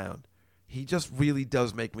Artie's around. He just really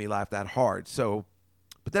does make me laugh that hard. So,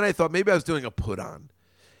 but then I thought maybe I was doing a put on.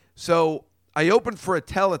 So I opened for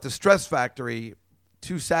Attell at the Stress Factory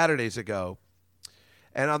 2 Saturdays ago.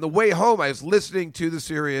 And on the way home, I was listening to the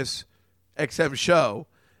Sirius XM show.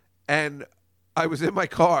 And I was in my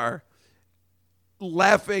car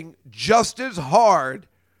laughing just as hard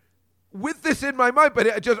with this in my mind,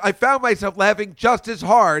 but I found myself laughing just as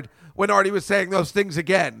hard when Artie was saying those things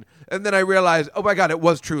again. And then I realized, oh my God, it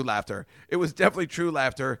was true laughter. It was definitely true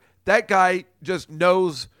laughter. That guy just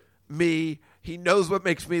knows me. He knows what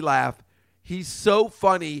makes me laugh. He's so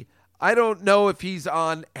funny. I don't know if he's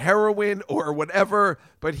on heroin or whatever,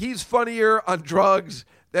 but he's funnier on drugs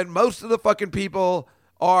than most of the fucking people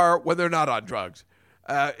are when they're not on drugs.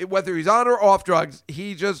 Whether he's on or off drugs,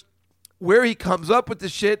 where he comes up with the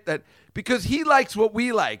shit because he likes what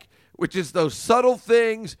we like, which is those subtle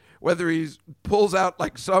things, whether he pulls out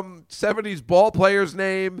like some 70s ball player's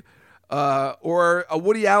name or a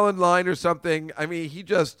Woody Allen line or something. I mean, he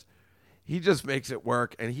just makes it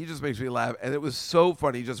work, and he just makes me laugh. And it was so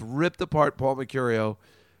funny. He just ripped apart Paul Mercurio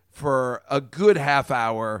for a good half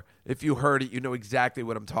hour. If you heard it, you know exactly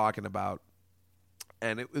what I'm talking about.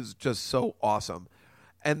 And it was just so awesome.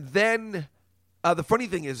 And then the funny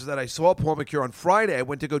thing is that I saw Paul Mercurio on Friday. I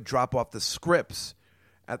went to go drop off the scripts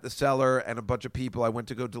at the Cellar, and a bunch of people I went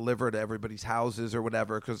to go deliver to everybody's houses or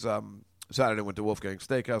whatever, because Saturday I went to Wolfgang's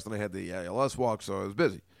Steakhouse, and I had the ALS walk, so I was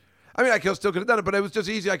busy. I mean, I still could have done it, but it was just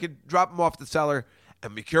easy. I could drop him off at the Cellar,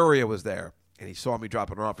 and Mercurio was there, and he saw me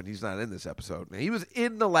dropping her off, and he's not in this episode. Now, he was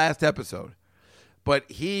in the last episode, but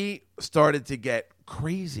he started to get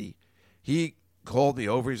crazy. He called me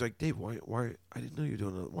over. He's like, Dave, why? I didn't know you were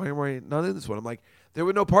doing that. Why am I not in this one? I'm like, there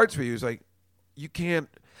were no parts for you. He's like, you can't.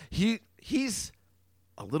 He's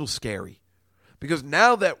a little scary because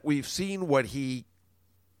now that we've seen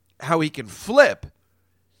how he can flip,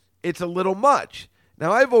 it's a little much.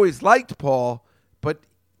 Now, I've always liked Paul, but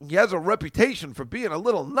he has a reputation for being a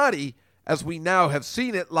little nutty, as we now have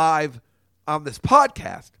seen it live on this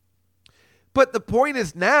podcast. But the point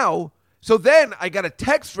is now, so then I got a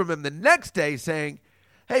text from him the next day saying,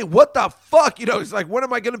 hey, what the fuck? He's like, when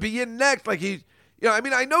am I going to be in next? Like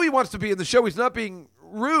I know he wants to be in the show. He's not being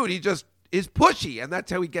rude. He just is pushy, and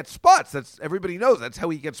that's how he gets spots. Everybody knows that's how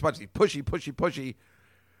he gets spots. He's pushy,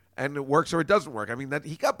 and it works or it doesn't work. I mean,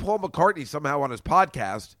 he got Paul McCartney somehow on his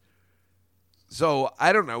podcast, so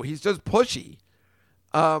I don't know. He's just pushy.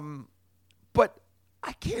 But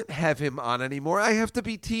I can't have him on anymore. I have to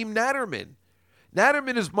be Team Natterman.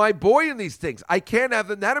 Natterman is my boy in these things. I can't have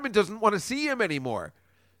Natterman doesn't want to see him anymore,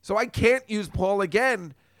 so I can't use Paul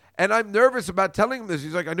again. And I'm nervous about telling him this.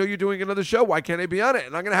 He's like, I know you're doing another show. Why can't I be on it?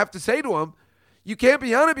 And I'm going to have to say to him, you can't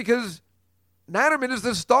be on it because Natterman is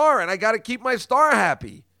the star, and I got to keep my star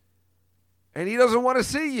happy. And he doesn't want to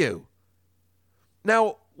see you.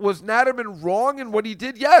 Now, was Natterman wrong in what he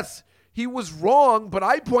did? Yes, he was wrong, but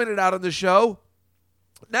I pointed out on the show,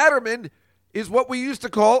 Natterman is what we used to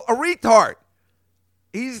call a retard.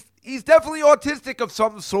 he's definitely autistic of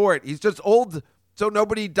some sort. He's just old, so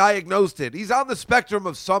nobody diagnosed it. He's on the spectrum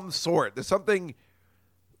of some sort. There's something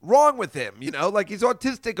wrong with him, like he's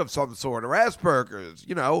autistic of some sort or Asperger's,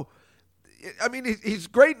 I mean, he's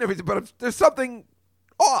great and everything, but there's something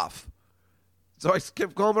off. So I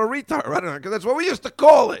kept calling him a retard. I don't know, because that's what we used to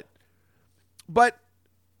call it. But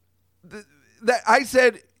I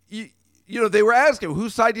said, they were asking,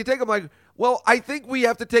 whose side do you take? I'm like, well, I think we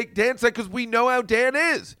have to take Dan's side because we know how Dan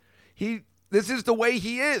is. This is the way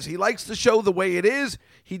he is. He likes the show the way it is.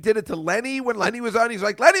 He did it to Lenny when Lenny was on. He's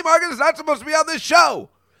like, Lenny Marcus is not supposed to be on this show.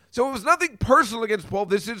 So it was nothing personal against Paul.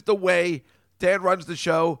 This is the way Dan runs the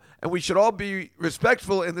show, and we should all be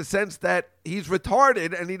respectful in the sense that he's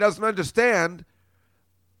retarded and he doesn't understand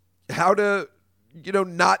how to,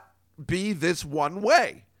 not be this one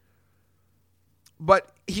way.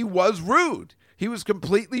 But he was rude. He was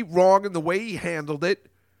completely wrong in the way he handled it,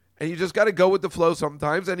 and you just got to go with the flow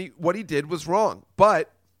sometimes, and what he did was wrong.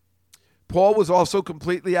 But Paul was also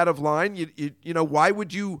completely out of line. Why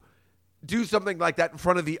would you do something like that in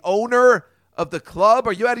front of the owner of the club?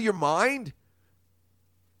 Are you out of your mind?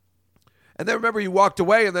 And then remember, he walked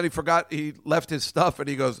away, and then he left his stuff, and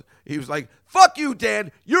he was like, fuck you,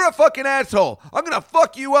 Dan. You're a fucking asshole. I'm going to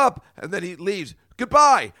fuck you up. And then he leaves.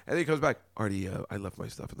 Goodbye. And then he comes back. Artie, I left my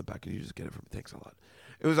stuff in the back. Can you just get it from me? Thanks a lot.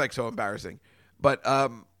 It was like so embarrassing. But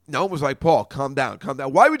no one was like, Paul, calm down.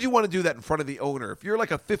 Why would you want to do that in front of the owner? If you're like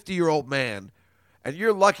a 50-year-old man and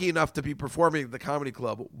you're lucky enough to be performing at the comedy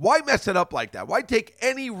club, why mess it up like that? Why take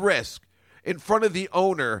any risk in front of the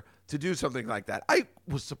owner to do something like that? I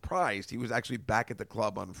was surprised he was actually back at the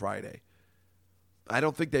club on Friday. I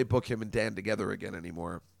don't think they book him and Dan together again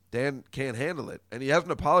anymore. Dan can't handle it, and he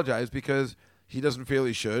hasn't apologized because he doesn't feel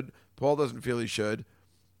he should. Paul doesn't feel he should.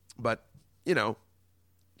 But,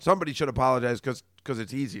 somebody should apologize because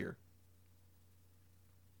it's easier.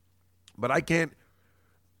 But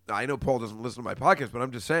I know Paul doesn't listen to my podcast, but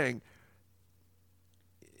I'm just saying,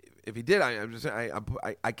 if he did, I'm just saying,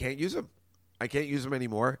 I can't use him. I can't use him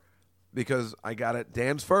anymore because I got it.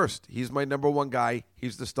 Dan's first. He's my number one guy.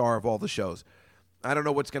 He's the star of all the shows. I don't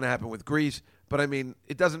know what's going to happen with Grease, but I mean,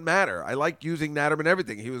 it doesn't matter. I like using Natterman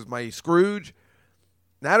everything. He was my Scrooge.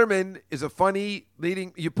 Natterman is a funny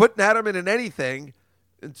leading. You put Natterman in anything.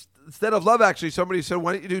 Instead of Love Actually, somebody said,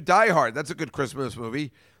 why don't you do Die Hard? That's a good Christmas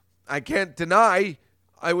movie. I can't deny.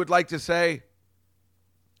 I would like to say,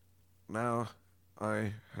 now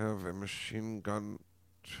I have a machine gun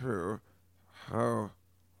too. How?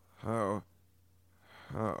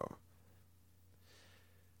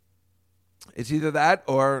 It's either that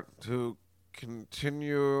or to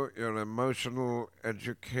continue your emotional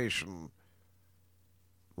education.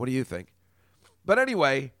 What do you think? But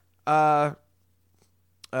anyway, that's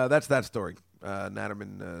that story.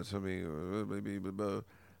 Natterman,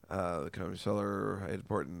 the Comedy Cellar,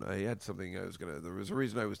 I had something there was a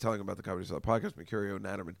reason I was telling about the Comedy Cellar podcast, Mercurio,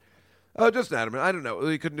 Natterman. Oh, just Natterman. I don't know.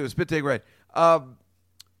 He couldn't do a spit take right.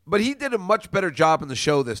 But he did a much better job in the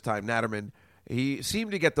show this time, Natterman. He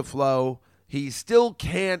seemed to get the flow. He still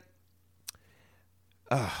can't.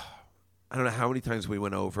 I don't know how many times we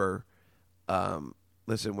went over.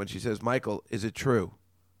 Listen, when she says, Michael, is it true?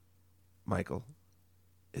 Michael,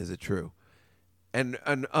 is it true? And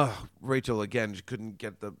Rachel, again, she couldn't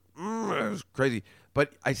get the, it was crazy.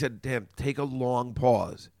 But I said, damn, take a long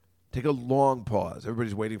pause. Take a long pause.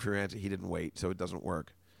 Everybody's waiting for your answer. He didn't wait, so it doesn't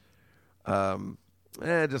work.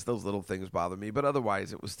 Just those little things bother me. But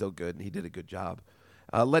otherwise, it was still good, and he did a good job.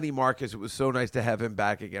 Lenny Marcus, it was so nice to have him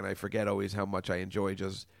back again. I forget always how much I enjoy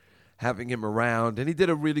just having him around. And he did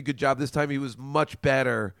a really good job. This time he was much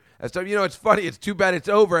better. It's funny. It's too bad it's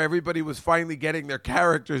over. Everybody was finally getting their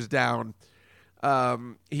characters down.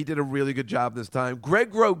 He did a really good job this time.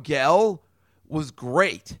 Greg Rogel was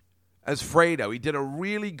great as Fredo. He did a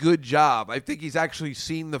really good job. I think he's actually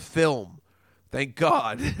seen the film. Thank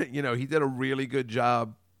God. He did a really good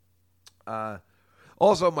job.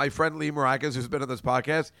 Also, my friend Lee Maracas, who's been on this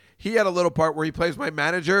podcast, he had a little part where he plays my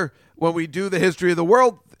manager. When we do the history of the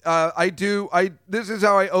world, this is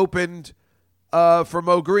how I opened for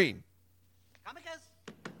Mo Green. Comicus,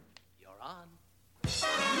 you're on.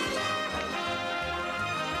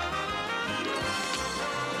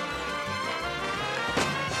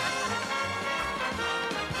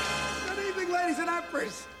 Good evening, ladies and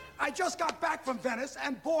emperors. I just got back from Venice,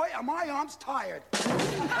 and boy, are my arms tired.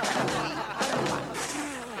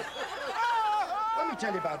 Let me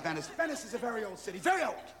tell you about Venice. Venice is a very old city, very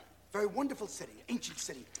old. Very wonderful city, ancient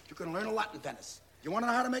city. You can learn a lot in Venice. You want to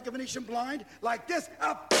know how to make a Venetian blind? Like this.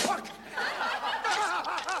 Fuck!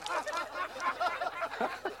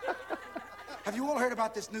 Have you all heard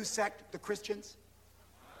about this new sect, the Christians?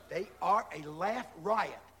 They are a laugh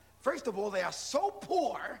riot. First of all, they are so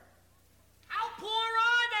poor. How poor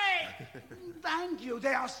are they? Thank you.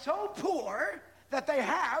 They are so poor that they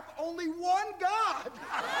have only one God.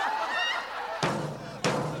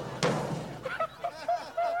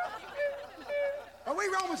 We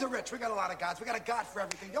Romans are rich. We got a lot of gods. We got a god for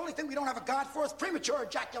everything. The only thing we don't have a god for is premature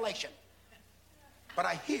ejaculation. But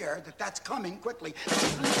I hear that that's coming quickly.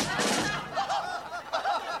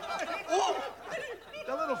 Ooh,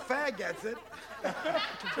 the little fag gets it.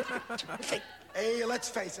 Hey, let's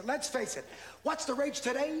face it. What's the rage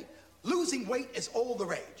today? Losing weight is all the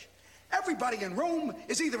rage. Everybody in Rome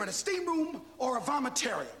is either in a steam room or a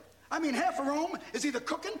vomitarium. I mean, half of Rome is either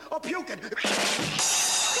cooking or puking.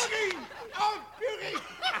 Cooking or puking!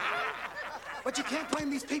 But you can't blame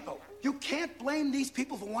these people. You can't blame these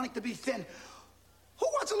people for wanting to be thin. Who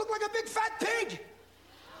wants to look like a big fat pig?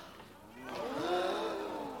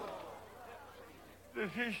 Did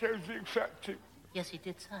he say big fat pig? Yes, he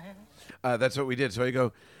did, sire. That's what we did. So I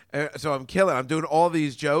go, so I'm killing. I'm doing all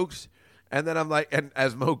these jokes, and then I'm like, and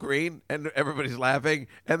as Mo Green, and everybody's laughing,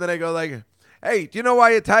 and then I go like, hey, do you know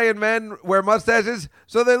why Italian men wear mustaches?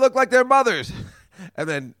 So they look like their mothers. And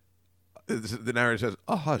then the narrator says,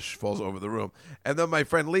 a hush falls over the room. And then my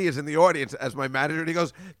friend Lee is in the audience as my manager, and he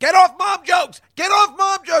goes, get off mom jokes! Get off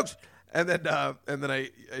mom jokes! And then I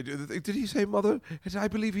do the thing. Did he say mother? I said, I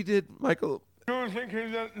believe he did, Michael. And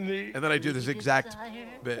then I do this exact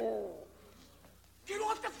bit. Get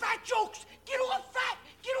off the fat jokes! Get off fat!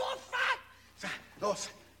 Get off fat!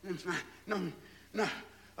 No.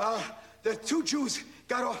 The two Jews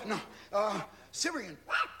got off. No. Syrian.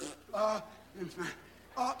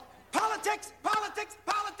 Politics.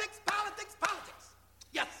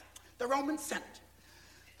 Yes, the Roman Senate.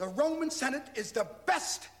 The Roman Senate is the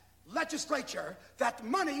best legislature that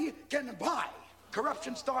money can buy.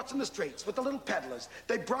 Corruption starts in the streets with the little peddlers.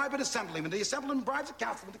 They bribe an assemblyman. The assemblyman bribes a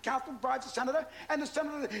councilman. The councilman bribes a senator. And the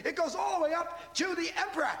senator, it goes all the way up to the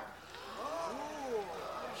emperor. Oh.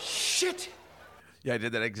 Shit. Yeah, I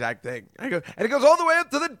did that exact thing. And it goes all the way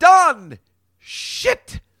up to the Don.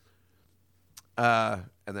 Shit.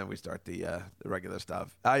 And then we start the regular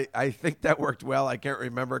stuff. I think that worked well. I can't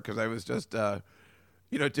remember because I was just, doing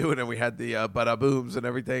it. And we had the bada booms and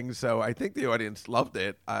everything. So I think the audience loved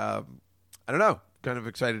it. I don't know. Kind of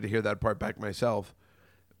excited to hear that part back myself.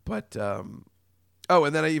 But, and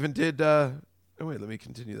then I even did, let me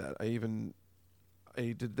continue that.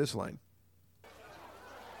 I did this line.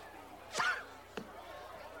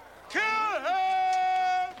 Kill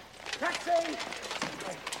him! Taxi!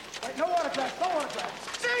 Wait, no autograph.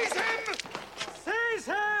 Seize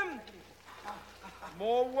him!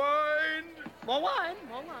 More wine! No,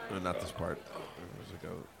 not this part. Where does it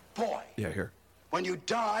go? Boy. Yeah, here. When you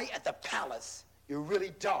die at the palace, you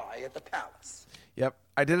really die at the palace. Yep,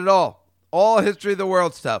 I did it all. All History of the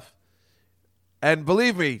World stuff. And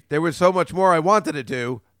believe me, there was so much more I wanted to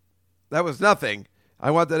do. That was nothing. I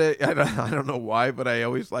wanted to, I don't know why, but I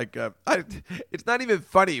always like, it's not even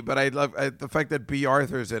funny, but I love the fact that B.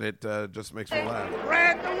 Arthur's in it just makes me laugh.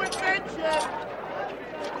 Random adventure!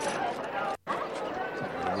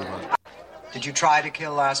 Did you try to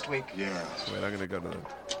kill last week? Yeah. Wait, I'm going to go to the...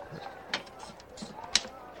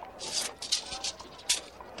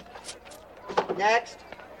 Next.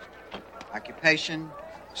 Occupation.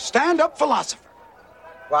 Stand-up philosopher.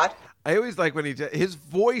 What? I always like when his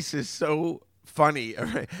voice is so funny.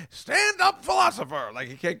 Stand-up philosopher. Like,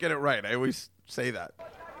 he can't get it right. I always say that.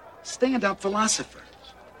 Stand-up philosopher.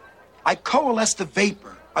 I coalesce the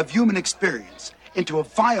vapor of human experience into a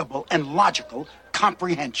viable and logical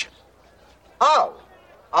comprehension. Oh,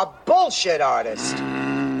 a bullshit artist.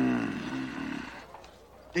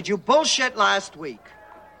 Did you bullshit last week?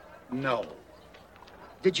 No.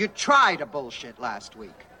 Did you try to bullshit last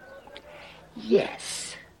week?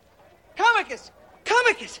 Yes. Comicus!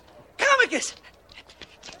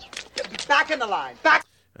 Back in the line. Back.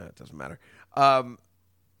 It doesn't matter.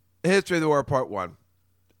 History of the War Part 1.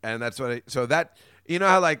 And that's what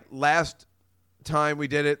how like last time we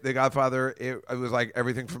did it, The Godfather, it was like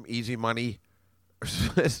everything from Easy Money.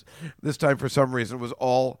 This time, for some reason, it was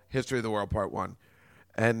all History of the World Part 1.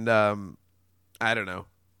 And I don't know.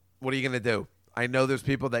 What are you going to do? I know there's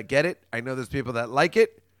people that get it. I know there's people that like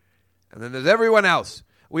it. And then there's everyone else.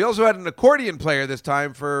 We also had an accordion player this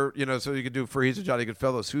time for, so you could do For He's a Jolly Good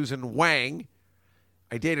Fellow, Susan Wang.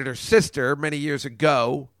 I dated her sister many years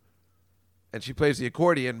ago, and she plays the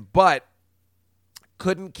accordion, but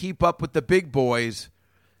couldn't keep up with the big boys,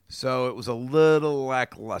 so it was a little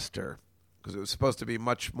lackluster because it was supposed to be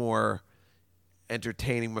much more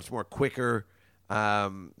entertaining, much more quicker.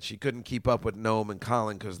 She couldn't keep up with Noam and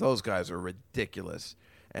Colin because those guys are ridiculous.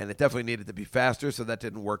 And it definitely needed to be faster, so that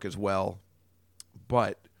didn't work as well.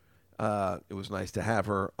 But it was nice to have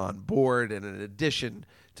her on board and in addition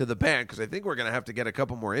to the band, because I think we're going to have to get a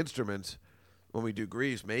couple more instruments when we do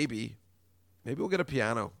Grease, maybe. Maybe we'll get a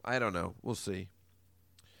piano. I don't know. We'll see.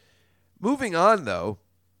 Moving on, though,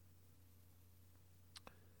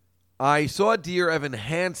 I saw Dear Evan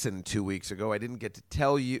Hansen 2 weeks ago. I didn't get to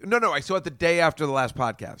tell you. No, I saw it the day after the last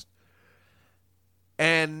podcast.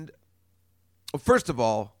 And first of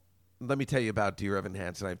all, let me tell you about Dear Evan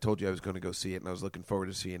Hansen. I've told you I was going to go see it, and I was looking forward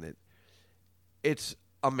to seeing it. It's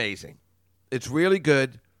amazing. It's really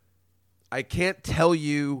good. I can't tell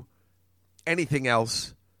you anything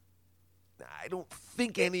else. I don't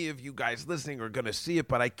think any of you guys listening are going to see it,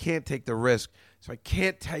 but I can't take the risk. So I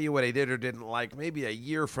can't tell you what I did or didn't like. Maybe a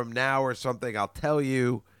year from now or something, I'll tell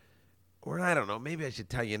you. Or I don't know. Maybe I should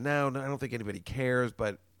tell you now. I don't think anybody cares,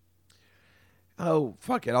 but oh,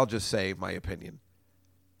 fuck it. I'll just say my opinion.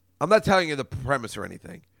 I'm not telling you the premise or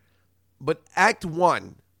anything. But Act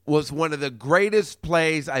 1 was one of the greatest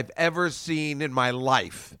plays I've ever seen in my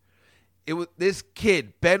life. This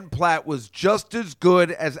kid, Ben Platt, was just as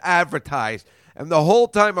good as advertised. And the whole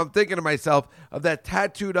time I'm thinking to myself of that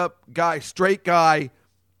tattooed up guy, straight guy,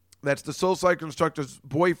 that's the soul cycle instructor's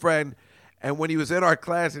boyfriend. And when he was in our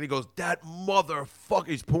class and he goes, that motherfucker,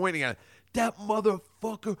 he's pointing at it, that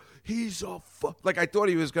motherfucker, he's a fuck. Like, I thought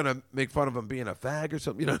he was going to make fun of him being a fag or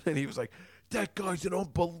something, and he was like, that guy's an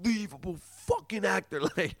unbelievable fucking actor.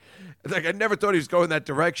 Like I never thought he was going that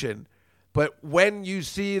direction. But when you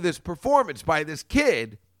see this performance by this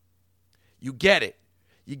kid, you get it.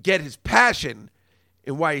 You get his passion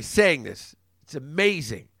in why he's saying this. It's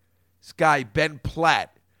amazing. This guy, Ben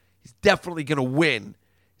Platt, he's definitely going to win.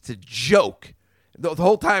 It's a joke. The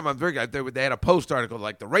whole time I'm very good. They had a Post article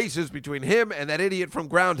like the races between him and that idiot from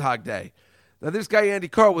Groundhog Day. Now, this guy, Andy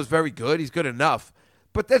Carl, was very good. He's good enough.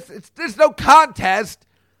 But there's no contest.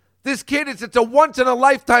 This kid, it's a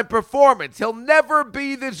once-in-a-lifetime performance. He'll never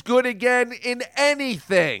be this good again in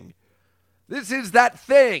anything. This is that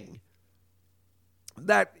thing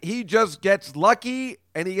that he just gets lucky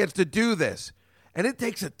and he gets to do this. And it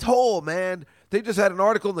takes a toll, man. They just had an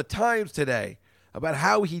article in the Times today about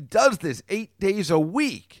how he does this 8 days a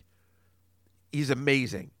week. He's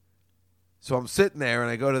amazing. So I'm sitting there,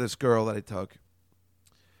 and I go to this girl that I took,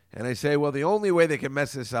 and I say, well, the only way they can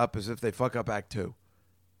mess this up is if they fuck up Act 2,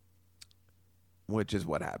 which is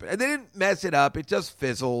what happened. And they didn't mess it up. It just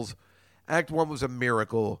fizzles. Act 1 was a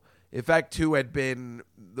miracle. If Act 2 had been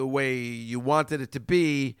the way you wanted it to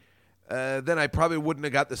be, then I probably wouldn't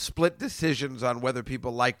have got the split decisions on whether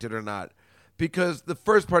people liked it or not. Because the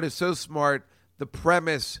first part is so smart. The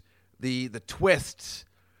premise, the twists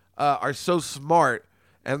are so smart.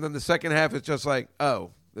 And then the second half is just like,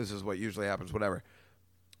 oh, this is what usually happens, whatever.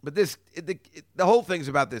 But the whole thing's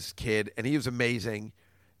about this kid, and he was amazing.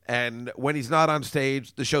 And when he's not on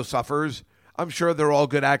stage, the show suffers. I'm sure they're all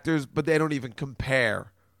good actors, but they don't even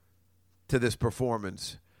compare to this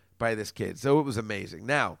performance by this kid. So it was amazing.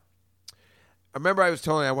 Now, I remember I was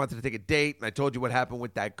telling you I wanted to take a date, and I told you what happened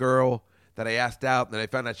with that girl that I asked out, and then I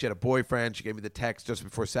found out she had a boyfriend. She gave me the text just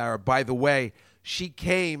before Sarah. By the way, she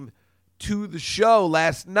came to the show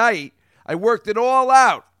last night. I worked it all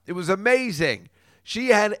out. It was amazing. She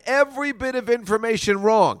had every bit of information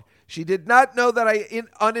wrong. She did not know that I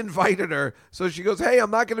uninvited her. So she goes, hey,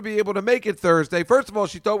 I'm not going to be able to make it Thursday. First of all,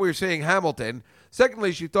 she thought we were seeing Hamilton.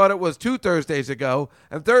 Secondly, she thought it was 2 Thursdays ago.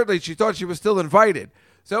 And thirdly, she thought she was still invited.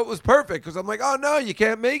 So it was perfect because I'm like, oh, no, you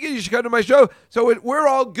can't make it. You should come to my show. So we're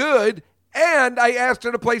all good. And I asked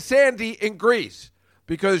her to play Sandy in Grease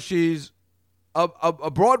because she's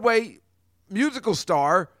a Broadway musical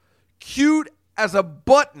star, cute as a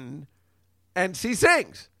button, and she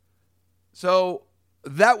sings. So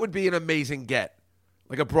that would be an amazing get,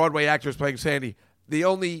 like a Broadway actress playing Sandy. The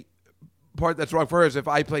only part that's wrong for her is if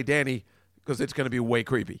I play Danny, because it's going to be way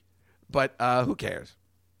creepy. But who cares?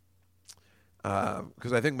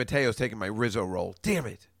 Because I think Mateo's taking my Rizzo role. Damn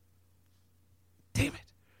it.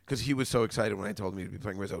 Because he was so excited when I told him he'd be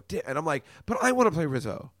playing Rizzo. And I'm like, but I want to play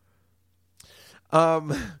Rizzo.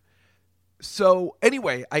 So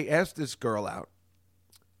anyway, I asked this girl out.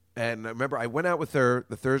 And I remember I went out with her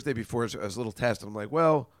the Thursday before as a little test. And I'm like,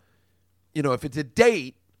 well, if it's a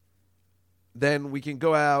date, then we can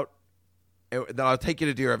go out. And then I'll take you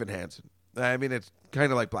to Dear Evan Hansen. I mean, it's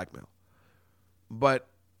kind of like blackmail. But,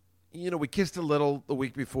 we kissed a little the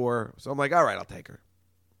week before. So I'm like, all right, I'll take her.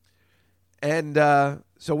 And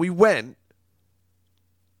so we went.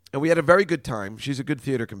 And we had a very good time. She's a good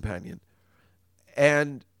theater companion.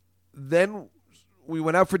 And then we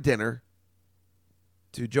went out for dinner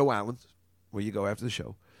to Joe Allen's, where you go after the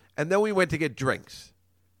show. And then we went to get drinks.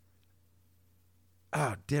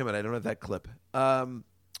 damn it, I don't have that clip.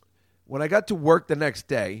 When I got to work the next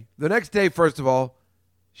day, first of all,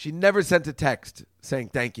 she never sent a text saying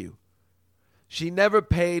thank you. She never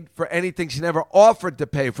paid for anything. She never offered to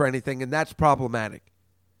pay for anything, and that's problematic.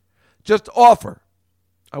 Just offer.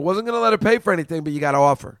 I wasn't going to let her pay for anything, but you got to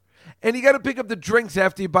offer. And you got to pick up the drinks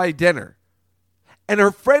after you buy dinner. And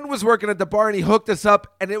her friend was working at the bar, and he hooked us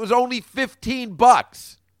up, and it was only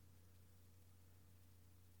 $15.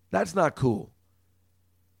 That's not cool.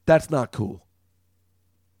 That's not cool.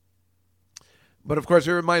 But, of course,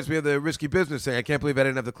 it reminds me of the risky business thing. I can't believe I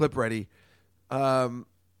didn't have the clip ready.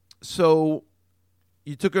 So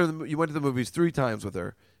you took her. You went to the movies 3 times with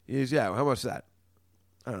her. He's, yeah, how much is that?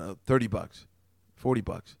 I don't know, $30,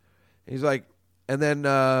 $40. He's like, and then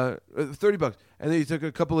 $30. And then you took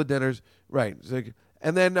a couple of dinners. Right. Like,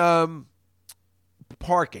 and then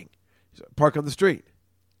parking. Park on the street.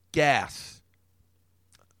 Gas.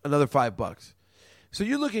 Another $5. So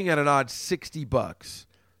you're looking at an odd $60.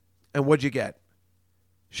 And what'd you get?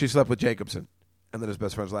 She slept with Jacobson. And then his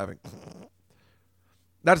best friend's laughing.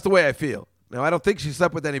 That's the way I feel. Now, I don't think she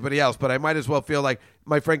slept with anybody else, but I might as well feel like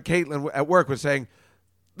my friend Caitlin at work was saying,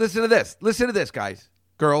 listen to this. Listen to this, guys.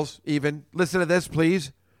 Girls, even. Listen to this,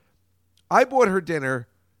 please. I bought her dinner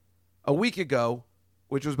a week ago,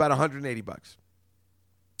 which was about $180.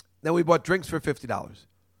 Then we bought drinks for $50.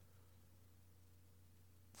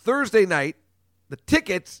 Thursday night, the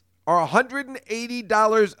tickets are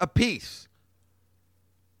 $180 a piece.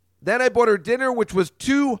 Then I bought her dinner, which was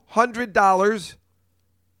 $200.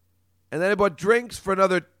 And then I bought drinks for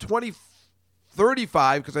another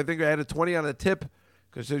 $35 because I think I had a $20 on a tip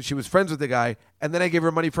because she was friends with the guy. And then I gave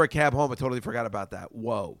her money for a cab home. I totally forgot about that.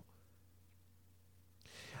 Whoa.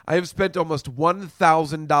 I have spent almost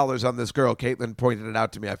 $1,000 on this girl. Caitlin pointed it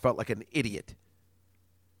out to me. I felt like an idiot.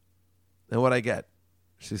 And what I get?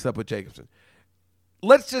 She slept with Jacobson.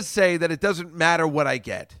 Let's just say that it doesn't matter what I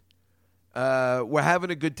get. We're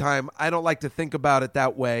having a good time. I don't like to think about it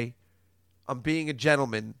that way. I'm being a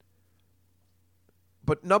gentleman.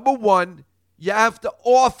 But number one, you have to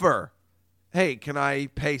offer, hey, can I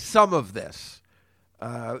pay some of this?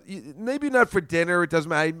 Maybe not for dinner. It doesn't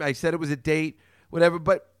matter. I said it was a date, whatever.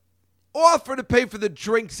 But offer to pay for the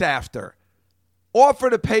drinks after. Offer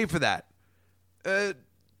to pay for that.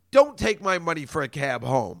 Don't take my money for a cab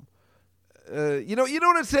home. You know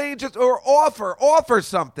what I'm saying? Just or offer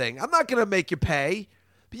something. I'm not going to make you pay,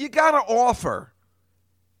 but you got to offer.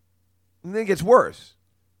 And then it gets worse.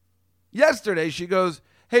 Yesterday, she goes,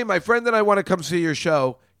 hey, my friend and I want to come see your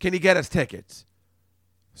show. Can you get us tickets?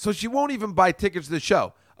 So she won't even buy tickets to the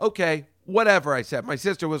show. Okay, whatever, I said. My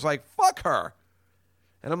sister was like, fuck her.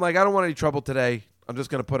 And I'm like, I don't want any trouble today. I'm just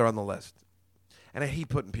going to put her on the list. And I hate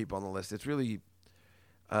putting people on the list. It's really,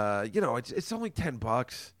 it's only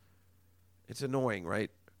 $10. It's annoying,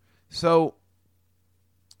 right? So,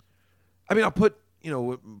 I mean, I'll put,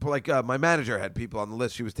 my manager had people on the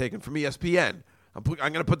list she was taking from ESPN. I'm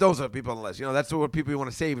going to put those other people on the list. That's what people you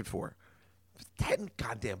want to save it for. It's $10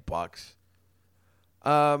 goddamn bucks.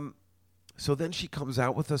 So then she comes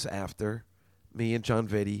out with us after, me and John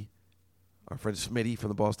Vitti, our friend Smitty from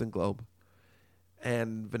the Boston Globe,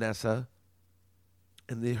 and Vanessa,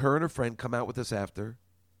 and her and her friend come out with us after.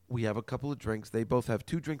 We have a couple of drinks. They both have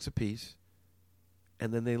 2 drinks apiece,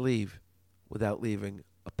 and then they leave without leaving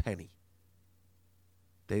a penny.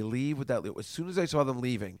 They leave without leaving. As soon as I saw them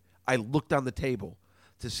leaving, I looked on the table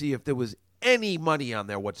to see if there was any money on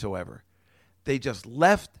there whatsoever. They just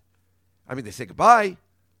left. I mean, they said goodbye.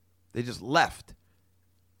 They just left.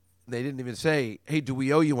 They didn't even say, hey, do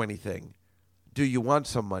we owe you anything? Do you want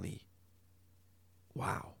some money?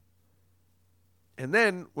 Wow. And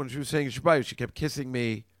then when she was saying goodbye, she kept kissing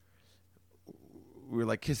me. We were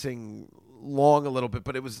like kissing long a little bit,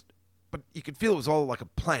 but you could feel it was all like a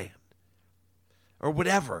plan or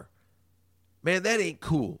whatever. Man, that ain't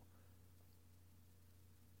cool.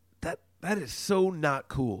 That is so not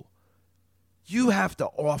cool. You have to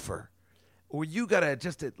offer, or you got to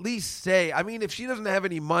just at least say, I mean, if she doesn't have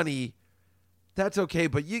any money, that's okay,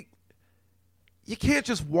 but you can't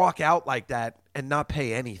just walk out like that and not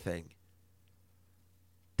pay anything.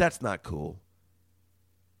 That's not cool.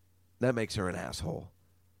 That makes her an asshole.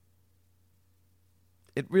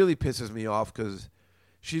 It really pisses me off because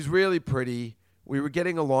she's really pretty. We were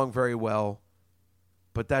getting along very well,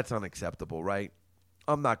 but that's unacceptable, right?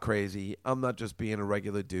 I'm not crazy. I'm not just being a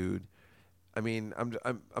regular dude. I mean,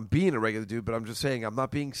 I'm being a regular dude, but I'm just saying I'm not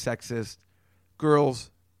being sexist. Girls,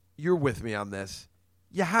 you're with me on this.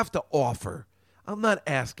 You have to offer. I'm not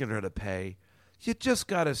asking her to pay. You just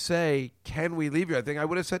got to say, can we leave you? I think I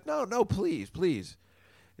would have said, no, please.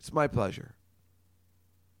 It's my pleasure.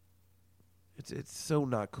 It's so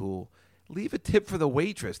not cool. Leave a tip for the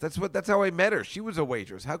waitress. That's how I met her. She was a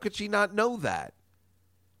waitress. How could she not know that?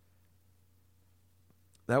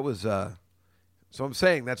 That was so I'm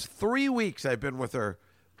saying that's 3 weeks I've been with her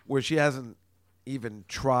where she hasn't even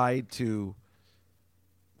tried to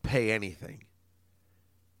pay anything.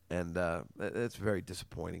 And it's very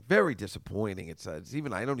disappointing. Very disappointing. It's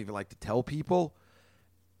even I don't even like to tell people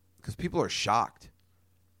because people are shocked.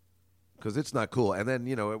 Because it's not cool. And then,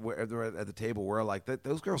 they're at the table, we're like,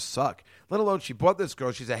 those girls suck. Let alone she bought this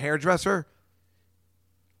girl. She's a hairdresser.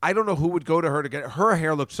 I don't know who would go to her to get her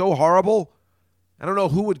hair looked so horrible. I don't know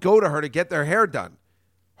who would go to her to get their hair done.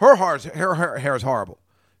 Her hair is horrible.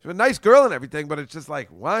 She's a nice girl and everything, but it's just like,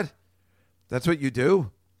 what? That's what you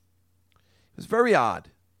do? It was very odd.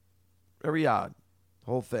 Very odd.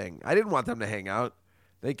 The whole thing. I didn't want them to hang out.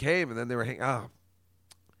 They came and then they were hanging out.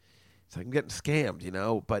 It's like I'm getting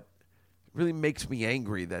scammed, but it really makes me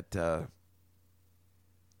angry that,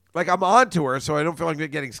 I'm on to her, so I don't feel like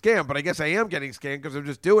I'm getting scammed, but I guess I am getting scammed because I'm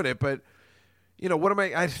just doing it. But, what am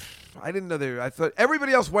I didn't know I thought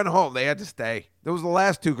everybody else went home. They had to stay. Those were the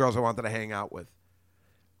last two girls I wanted to hang out with.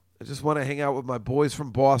 I just want to hang out with my boys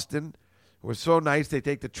from Boston. It was so nice. They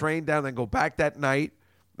take the train down, then go back that night.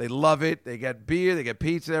 They love it. They get beer, they get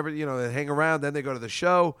pizza, they hang around, then they go to the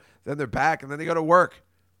show, then they're back, and then they go to work.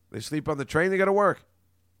 They sleep on the train, they go to work.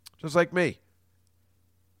 Just like me.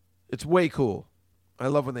 It's way cool. I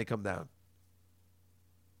love when they come down.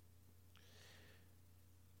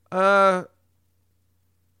 I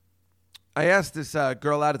asked this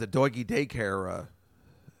girl out at the doggy daycare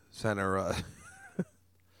center. I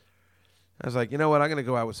was like, you know what? I'm going to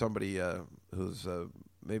go out with somebody who's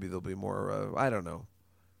maybe there'll be more. I don't know.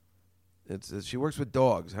 She works with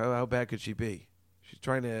dogs. How bad could she be? She's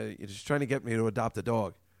trying to get me to adopt a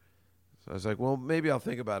dog. So I was like, well, maybe I'll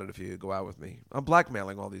think about it if you go out with me. I'm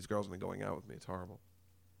blackmailing all these girls into going out with me. It's horrible.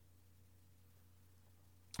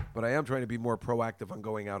 But I am trying to be more proactive on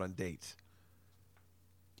going out on dates.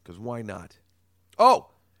 Because why not?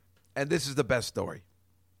 Oh, and this is the best story.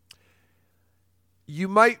 You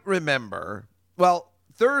might remember,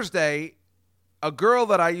 Thursday, a girl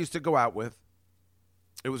that I used to go out with,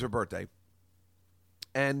 it was her birthday.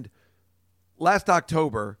 And last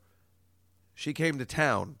October, she came to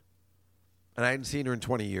town. And I hadn't seen her in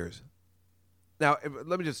 20 years. Now,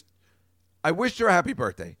 I wished her a happy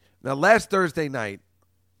birthday. Now, last Thursday night,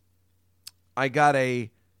 I got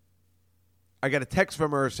a text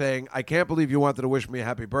from her saying, I can't believe you wanted to wish me a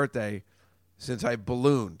happy birthday since I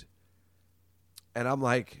ballooned. And I'm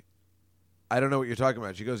like, I don't know what you're talking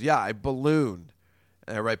about. She goes, yeah, I ballooned.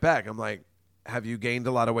 And I write back, I'm like, have you gained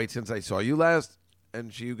a lot of weight since I saw you last?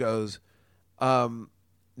 And she goes,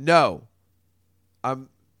 no.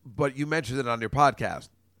 But you mentioned it on your podcast.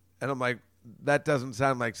 And I'm like, that doesn't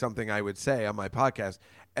sound like something I would say on my podcast.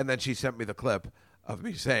 And then she sent me the clip of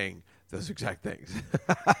me saying those exact things.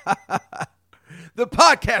 The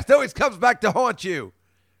podcast always comes back to haunt you.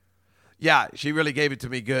 Yeah, she really gave it to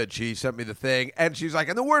me good. She sent me the thing. And she's like,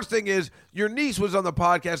 and the worst thing is your niece was on the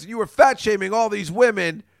podcast and you were fat shaming all these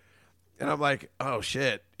women. And I'm like, oh,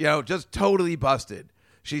 shit. Just totally busted.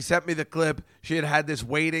 She sent me the clip. She had this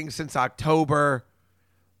waiting since October.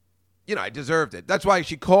 I deserved it. That's why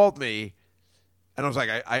she called me, and I was like,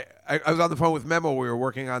 I was on the phone with Memo. We were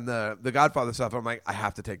working on the Godfather stuff. I'm like, I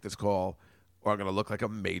have to take this call, or I'm going to look like a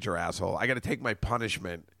major asshole. I got to take my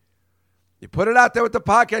punishment. You put it out there with the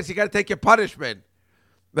podcast, you got to take your punishment.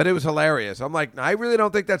 But it was hilarious. I'm like, I really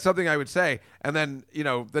don't think that's something I would say. And then,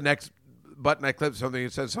 the next button I click something,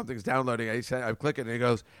 it says something's downloading. I click it, and it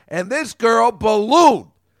goes, and this girl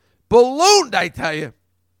ballooned, I tell you.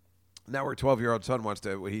 Now her 12-year-old son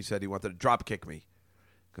he said he wanted to drop kick me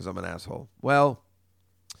because I'm an asshole. Well,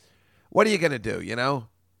 what are you going to do,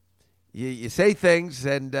 You say things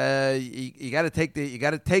and you got to take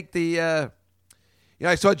the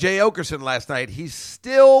I saw Jay Okerson last night. He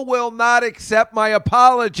still will not accept my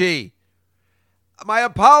apology. My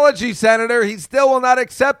apology, Senator. He still will not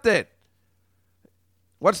accept it.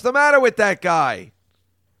 What's the matter with that guy?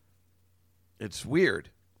 It's weird.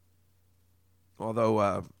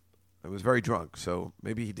 Although I was very drunk, so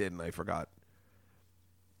maybe he did and I forgot.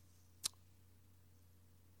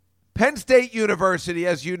 Penn State University,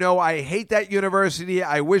 as you know, I hate that university.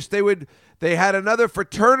 I wish they had another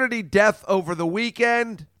fraternity death over the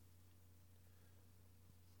weekend.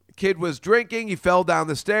 Kid was drinking, he fell down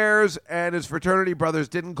the stairs, and his fraternity brothers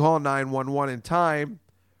didn't call 911 in time.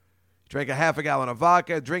 He drank a half a gallon of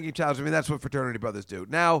vodka, drinking challenge. That's what fraternity brothers do.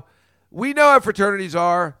 Now, we know how fraternities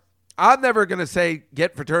are. I'm never going to say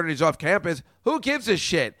get fraternities off campus. Who gives a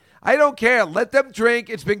shit? I don't care. Let them drink.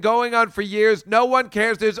 It's been going on for years. No one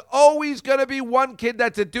cares. There's always going to be one kid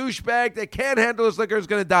that's a douchebag that can't handle his liquor is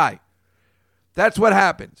going to die. That's what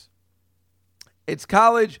happens. It's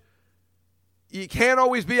college. You can't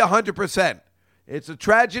always be 100%. It's a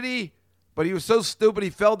tragedy, but he was so stupid he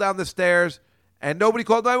fell down the stairs, and nobody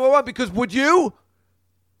called 911 because would you?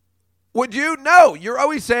 Would you? No. You're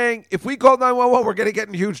always saying, if we call 911, we're going to get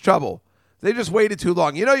in huge trouble. They just waited too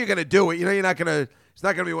long. You know you're going to do it. You know you're not going to. It's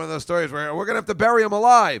not going to be one of those stories where we're going to have to bury him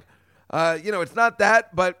alive. It's not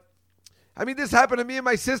that. But, I mean, this happened to me and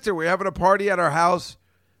my sister. We were having a party at our house.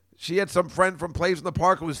 She had some friend from Plays in the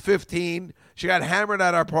Park who was 15. She got hammered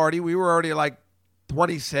at our party. We were already like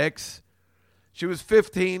 26. She was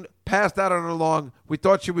 15, passed out on her lawn. We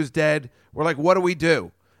thought she was dead. We're like, what do we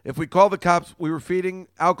do? If we call the cops, we were feeding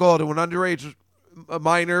alcohol to an underage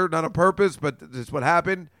minor, not on purpose, but this is what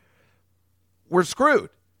happened. We're screwed.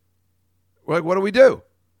 We're like, what do we do?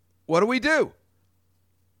 What do we do?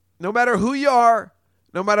 No matter who you are,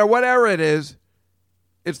 no matter what era it is,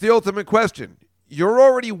 it's the ultimate question. You're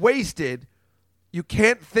already wasted. You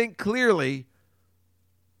can't think clearly.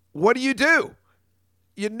 What do?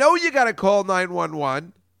 You know you got to call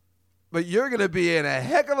 911, but you're going to be in a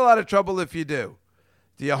heck of a lot of trouble if you do.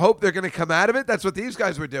 Do you hope they're going to come out of it? That's what these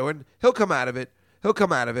guys were doing. He'll come out of it. He'll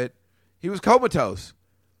come out of it. He was comatose.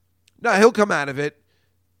 No, he'll come out of it.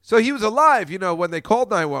 So he was alive, when they called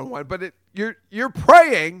 911. But you're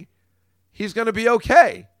praying he's going to be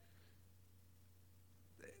okay.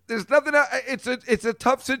 There's nothing. It's a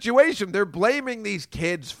tough situation. They're blaming these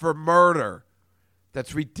kids for murder.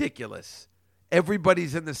 That's ridiculous.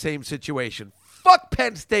 Everybody's in the same situation. Fuck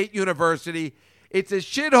Penn State University. It's a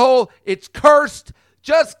shithole. It's cursed.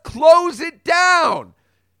 Just close it down.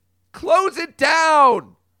 Close it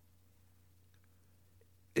down.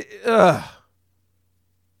 Ugh.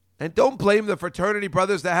 And don't blame the fraternity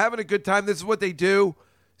brothers. They're having a good time. This is what they do.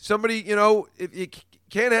 Somebody, if you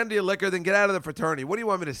can't handle your liquor, then get out of the fraternity. What do you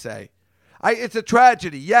want me to say? It's a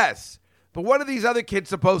tragedy, yes. But what are these other kids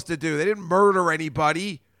supposed to do? They didn't murder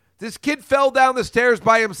anybody. This kid fell down the stairs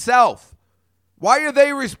by himself. Why are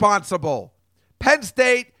they responsible? Penn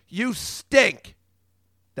State, you stink.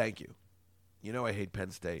 Thank you. I hate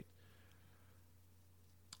Penn State.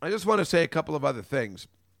 I just want to say a couple of other things.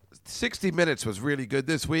 60 Minutes was really good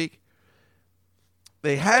this week.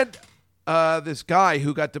 They had this guy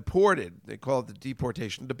who got deported. They call it the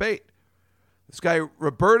deportation debate. This guy,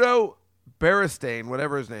 Roberto Beristain,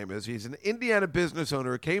 whatever his name is, he's an Indiana business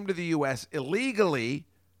owner who came to the U.S. illegally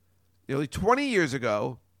nearly 20 years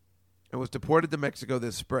ago and was deported to Mexico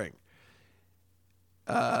this spring.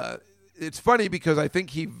 It's funny because I think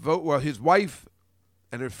his wife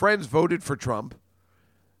and her friends voted for Trump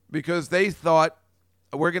because they thought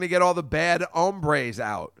we're going to get all the bad hombres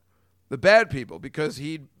out, the bad people, because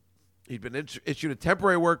he'd been issued a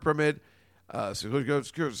temporary work permit,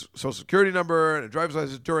 Social Security number, and a driver's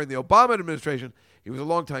license during the Obama administration. He was a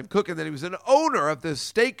longtime cook, and then he was an owner of this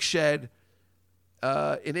steak shed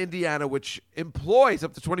in Indiana, which employs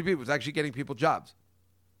up to 20 people. It's actually getting people jobs.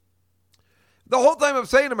 The whole time I'm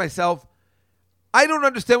saying to myself, I don't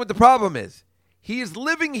understand what the problem is. He is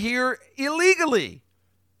living here illegally.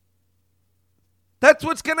 That's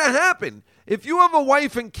what's going to happen. If you have a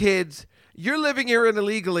wife and kids, you're living here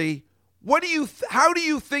illegally. How do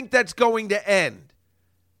you think that's going to end?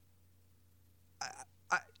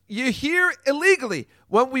 You're here illegally.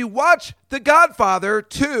 When we watch The Godfather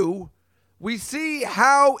 2, we see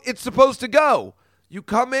how it's supposed to go. You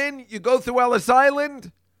come in, you go through Ellis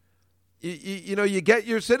Island, you get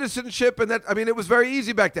your citizenship, and it was very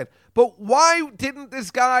easy back then. But why didn't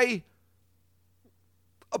this guy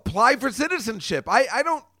apply for citizenship?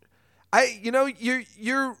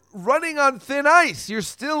 You're running on thin ice. You're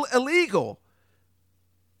still illegal.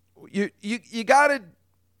 You got to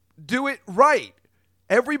do it right.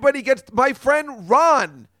 Everybody gets. My friend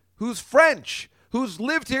Ron, who's French, who's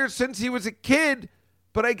lived here since he was a kid,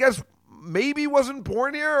 but I guess maybe wasn't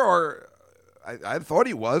born here, or I thought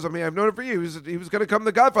he was. I've known him for years. He was going to come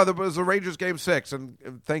to Godfather, but it was the Rangers Game 6,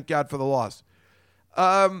 and thank God for the loss.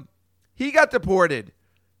 He got deported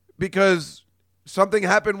because something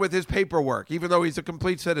happened with his paperwork, even though he's a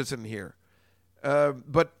complete citizen here.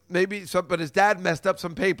 But his dad messed up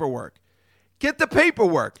some paperwork. Get the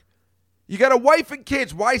paperwork. You got a wife and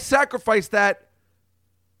kids. Why sacrifice that?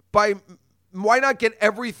 Why not get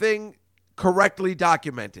everything correctly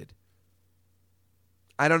documented?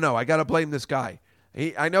 I don't know. I got to blame this guy.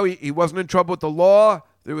 I know he wasn't in trouble with the law.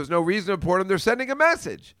 There was no reason to deport him. They're sending a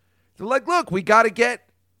message. They're like, look, we got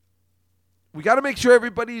to make sure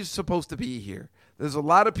everybody's supposed to be here. There's a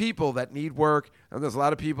lot of people that need work, and there's a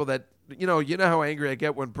lot of people that you know how angry I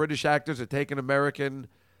get when British actors are taking American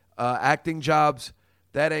acting jobs.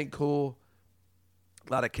 That ain't cool.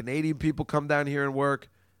 A lot of Canadian people come down here and work.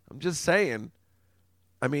 I'm just saying.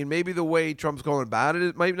 I mean, maybe the way Trump's going about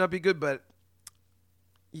it might not be good, but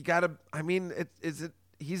you got to. I mean,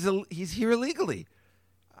 he's here illegally.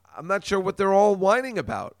 I'm not sure what they're all whining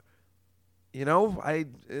about. You know, I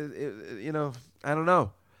don't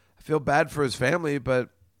know. I feel bad for his family, but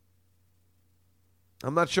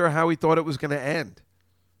I'm not sure how he thought it was going to end.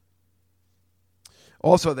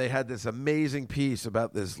 Also, they had this amazing piece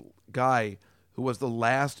about this guy who was the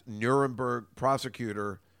last Nuremberg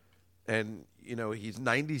prosecutor, and, you know, he's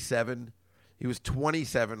 97. He was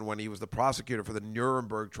 27 when he was the prosecutor for the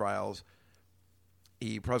Nuremberg trials.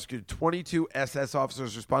 He prosecuted 22 SS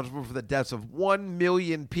officers responsible for the deaths of 1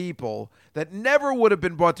 million people that never would have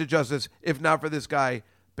been brought to justice if not for this guy,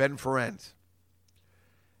 Ben Ferencz.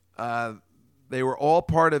 They were all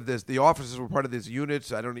part of this. The officers were part of these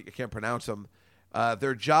units. I can't pronounce them.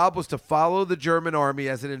 Their job was to follow the German army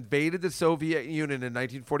as it invaded the Soviet Union in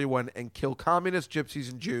 1941 and kill communists, gypsies,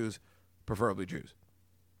 and Jews, preferably Jews.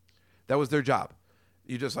 That was their job.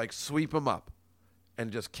 You just sweep them up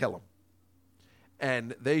and just kill them.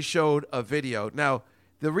 And they showed a video. Now,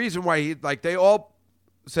 the reason why they all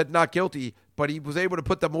said not guilty, but he was able to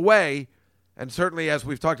put them away. And certainly, as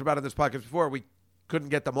we've talked about in this podcast before, we couldn't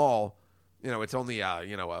get them all. You know, it's only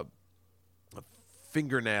a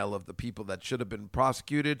fingernail of the people that should have been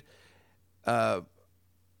prosecuted. But,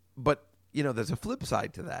 you know, there's a flip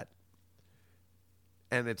side to that.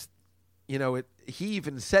 And it's, you know, he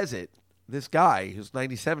even says it. This guy who's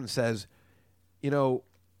 97 says, you know,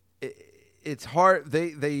 it's hard.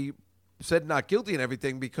 They said not guilty and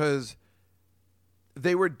everything because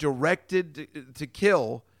they were directed to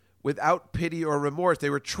kill without pity or remorse. They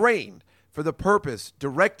were trained for the purpose,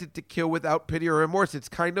 directed to kill without pity or remorse. It's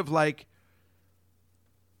kind of like,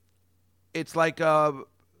 what's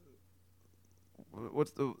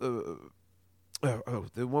the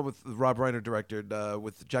one with Rob Reiner directed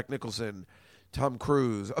with Jack Nicholson, Tom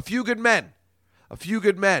Cruise, A Few Good Men.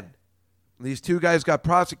 These two guys got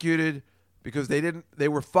prosecuted because they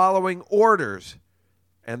were following orders.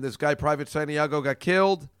 And this guy, Private Santiago, got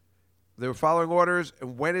killed. They were following orders.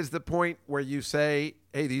 And when is the point where you say,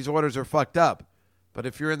 hey, these orders are fucked up? But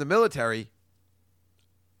if you're in the military,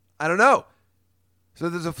 I don't know. So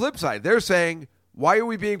there's a flip side. They're saying, why are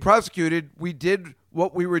we being prosecuted? We did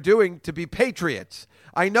what we were doing to be patriots.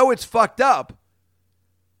 I know it's fucked up.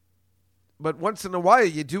 But once in a while,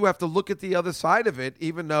 you do have to look at the other side of it,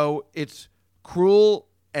 even though it's cruel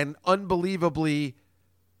and unbelievably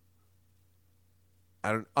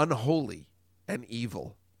unholy and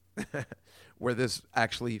evil, where this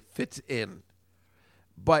actually fits in.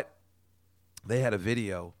 But they had a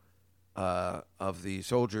video of the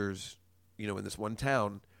soldiers, you know, in this one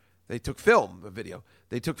town. They took film,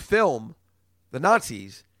 the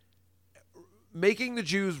Nazis, making the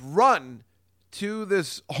Jews run to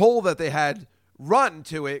this hole that they had, run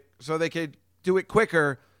to it so they could do it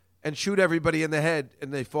quicker and shoot everybody in the head,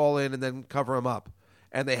 and they fall in and then cover them up.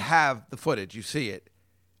 And they have the footage. You see it.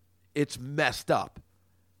 It's messed up.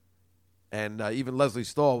 And even Leslie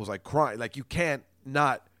Stahl was crying. You can't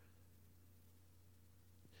not.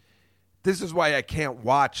 This is why I can't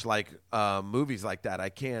watch movies like that. I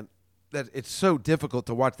can't. That it's so difficult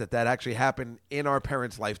to watch that actually happened in our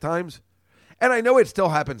parents' lifetimes. And I know it still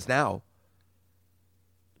happens now.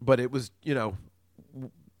 But it was, you know,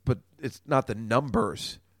 but it's not the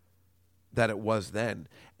numbers that it was then.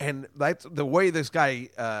 And that's the way this guy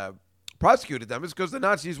prosecuted them, is because the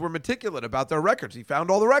Nazis were meticulous about their records. He found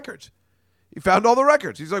all the records.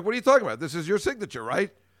 He's like, what are you talking about? This is your signature,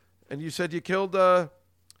 right? And you said you killed,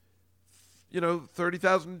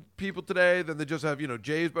 30,000 people today. Then they just have,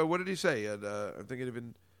 J's. But what did he say? And I'm thinking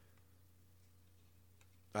even,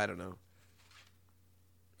 I don't know.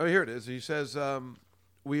 Oh, here it is. He says,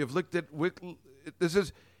 we have looked at, this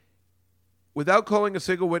is, without calling a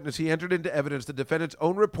single witness, he entered into evidence the defendant's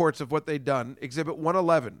own reports of what they'd done. Exhibit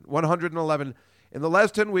 111. In the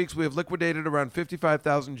last 10 weeks, we have liquidated around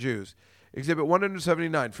 55,000 Jews. Exhibit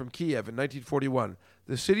 179 from Kiev in 1941.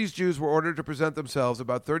 The city's Jews were ordered to present themselves.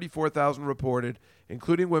 About 34,000 reported,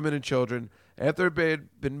 including women and children. After they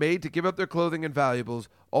had been made to give up their clothing and valuables,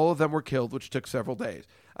 all of them were killed, which took several days.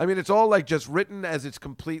 I mean, it's all just written as it's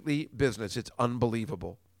completely business. It's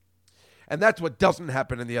unbelievable. And that's what doesn't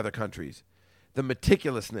happen in the other countries. The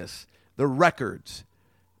meticulousness, the records,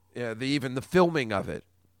 even the filming of it.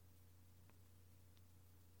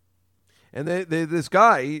 And this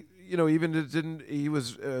guy, even didn't, he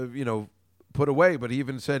was, put away, but he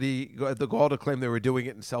even said he had the gall to claim they were doing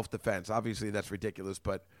it in self-defense. Obviously, that's ridiculous,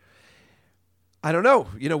 but I don't know.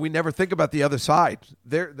 We never think about the other side.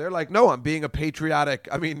 They're like, no, I'm being a patriotic.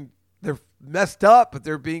 I mean, they're messed up, but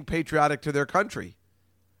they're being patriotic to their country.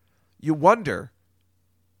 You wonder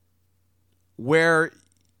where,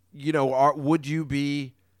 would you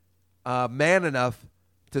be man enough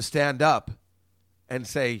to stand up and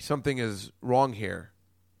say something is wrong here?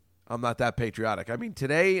 I'm not that patriotic. I mean,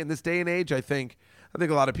 today, in this day and age, I think a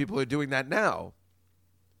lot of people are doing that now.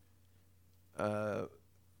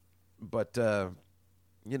 But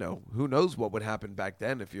who knows what would happen back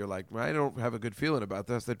then if you're like, I don't have a good feeling about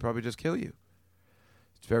this. They'd probably just kill you.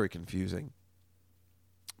 It's very confusing.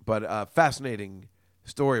 But fascinating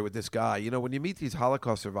story with this guy. When you meet these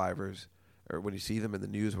Holocaust survivors or when you see them in the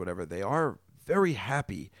news, whatever, they are very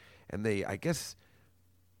happy. And I guess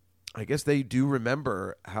they do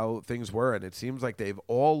remember how things were. And it seems like they've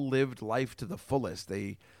all lived life to the fullest.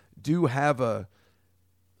 They do have a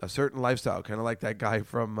certain lifestyle, kind of like that guy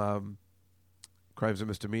from Crimes and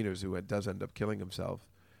Misdemeanors who does end up killing himself.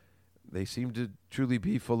 They seem to truly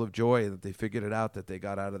be full of joy that they figured it out, that they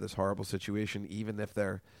got out of this horrible situation, even if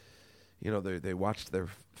they're, they watched their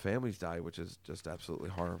families die, which is just absolutely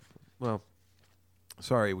horrible. Well,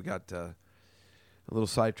 sorry, we got a little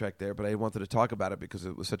sidetracked there, but I wanted to talk about it because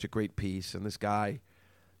it was such a great piece. And this guy,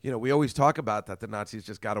 we always talk about that the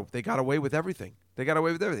Nazis got away with everything. They got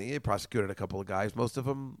away with everything. They prosecuted a couple of guys. Most of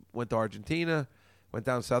them went to Argentina, went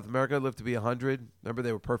down to South America, lived to be 100. Remember,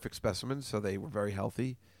 they were perfect specimens, so they were very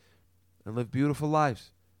healthy and lived beautiful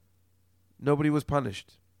lives. Nobody was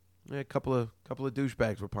punished. A couple of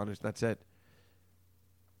douchebags were punished. That's it.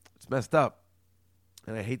 It's messed up,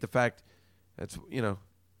 and I hate the fact that's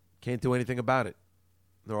can't do anything about it.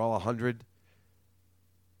 They're all 100.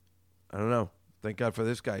 I don't know. Thank God for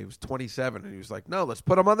this guy. He was 27, and he was like, no, let's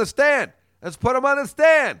put him on the stand. Let's put him on the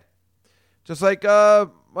stand. Just like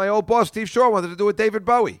my old boss, Steve Shore, wanted to do with David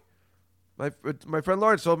Bowie. My friend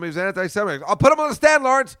Lawrence told me he was an anti-Semite. I'll put him on the stand,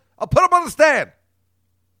 Lawrence. I'll put him on the stand.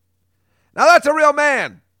 Now that's a real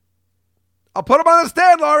man. I'll put him on the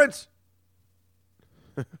stand, Lawrence.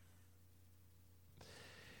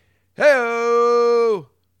 Hey-o.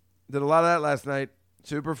 Did a lot of that last night.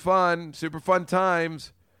 Super fun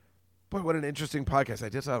times. Boy, what an interesting podcast. I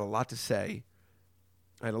just had a lot to say.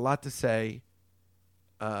 Because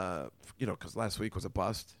last week was a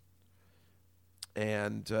bust.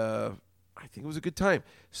 And I think it was a good time.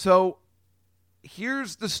 So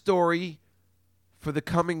here's the story for the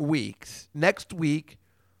coming weeks. Next week,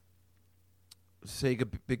 say a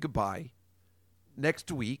big goodbye.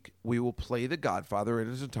 Next week, we will play The Godfather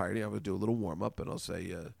in its entirety. I'm going to do a little warm-up, and I'll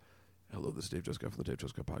say, hello, this is Dave Juskow from the Dave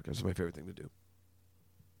Juskow Podcast. It's my favorite thing to do.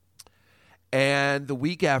 And the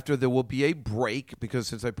week after, there will be a break, because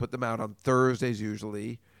since I put them out on Thursdays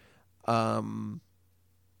usually, I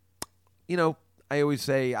always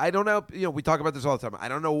say, I don't know, we talk about this all the time. I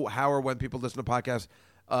don't know how or when people listen to podcasts.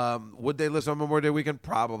 Would they listen on Memorial Day weekend?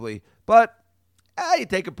 Probably. But you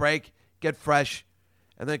take a break, get fresh,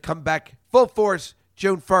 and then come back full force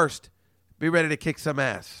June 1st. Be ready to kick some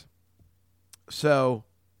ass. So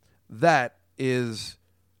that is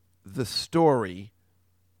the story.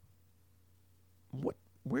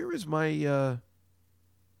 Where is my... Oh,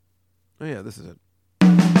 yeah, this is it.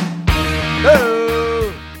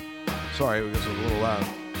 Oh! Sorry, it was a little loud.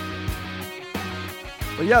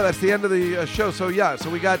 But yeah, that's the end of the show. So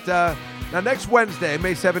we got... now, next Wednesday,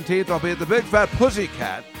 May 17th, I'll be at the Big Fat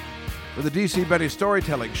Pussycat for the DC Benny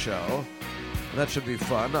Storytelling Show. And that should be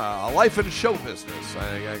fun. A life in show business.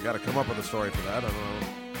 I got to come up with a story for that. I don't know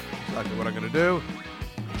exactly what I'm going to do.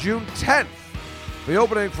 June 10th. Be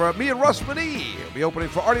opening for me and Russ Manee. Be opening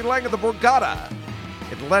for Artie Lang at the Borgata,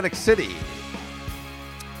 Atlantic City.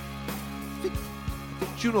 I think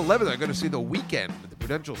June 11th, I'm going to see The Weeknd at the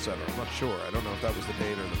Prudential Center. I'm not sure. I don't know if that was the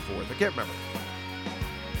date or the 4th. I can't remember.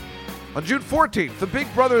 On June 14th, the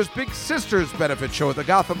Big Brothers Big Sisters benefit show at the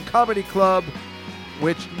Gotham Comedy Club,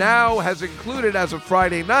 which now has included, as of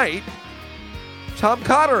Friday night, Tom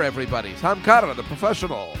Cotter, everybody. Tom Cotter, the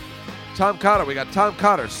professional. Tom Cotter. We got Tom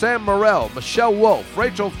Cotter, Sam Morrell, Michelle Wolf,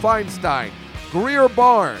 Rachel Feinstein, Greer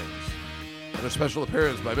Barnes, and a special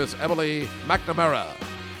appearance by Miss Emily McNamara,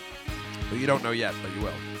 who you don't know yet, but you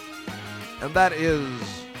will. And that is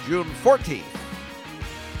June 14th.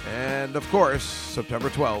 And, of course, September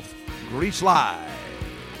 12th, Grease Live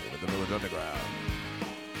at the Village Underground.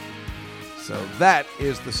 So that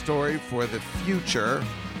is the story for the future.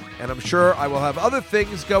 And I'm sure I will have other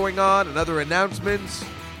things going on and other announcements.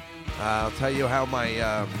 I'll tell you how my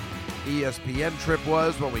ESPN trip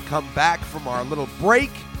was when we come back from our little break.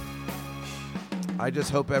 I just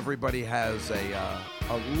hope everybody has a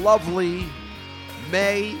lovely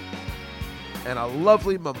May. and a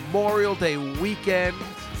lovely Memorial Day weekend.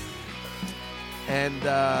 And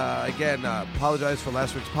again, apologize for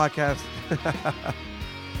last week's podcast.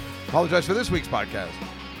 Apologize for this week's podcast.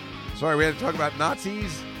 Sorry, we had to talk about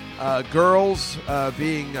Nazis, girls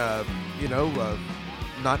being, not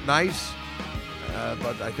nice.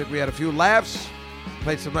 But I think we had a few laughs,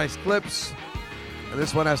 played some nice clips. And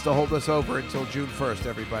this one has to hold us over until June 1st,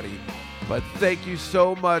 everybody. But thank you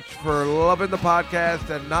so much for loving the podcast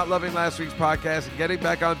and not loving last week's podcast and getting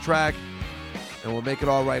back on track. And we'll make it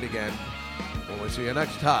all right again when we see you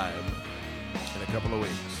next time in a couple of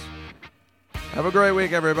weeks. Have a great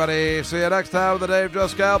week, everybody. See you next time with the Dave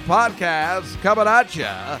Juskow podcast coming at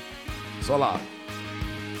ya. So long.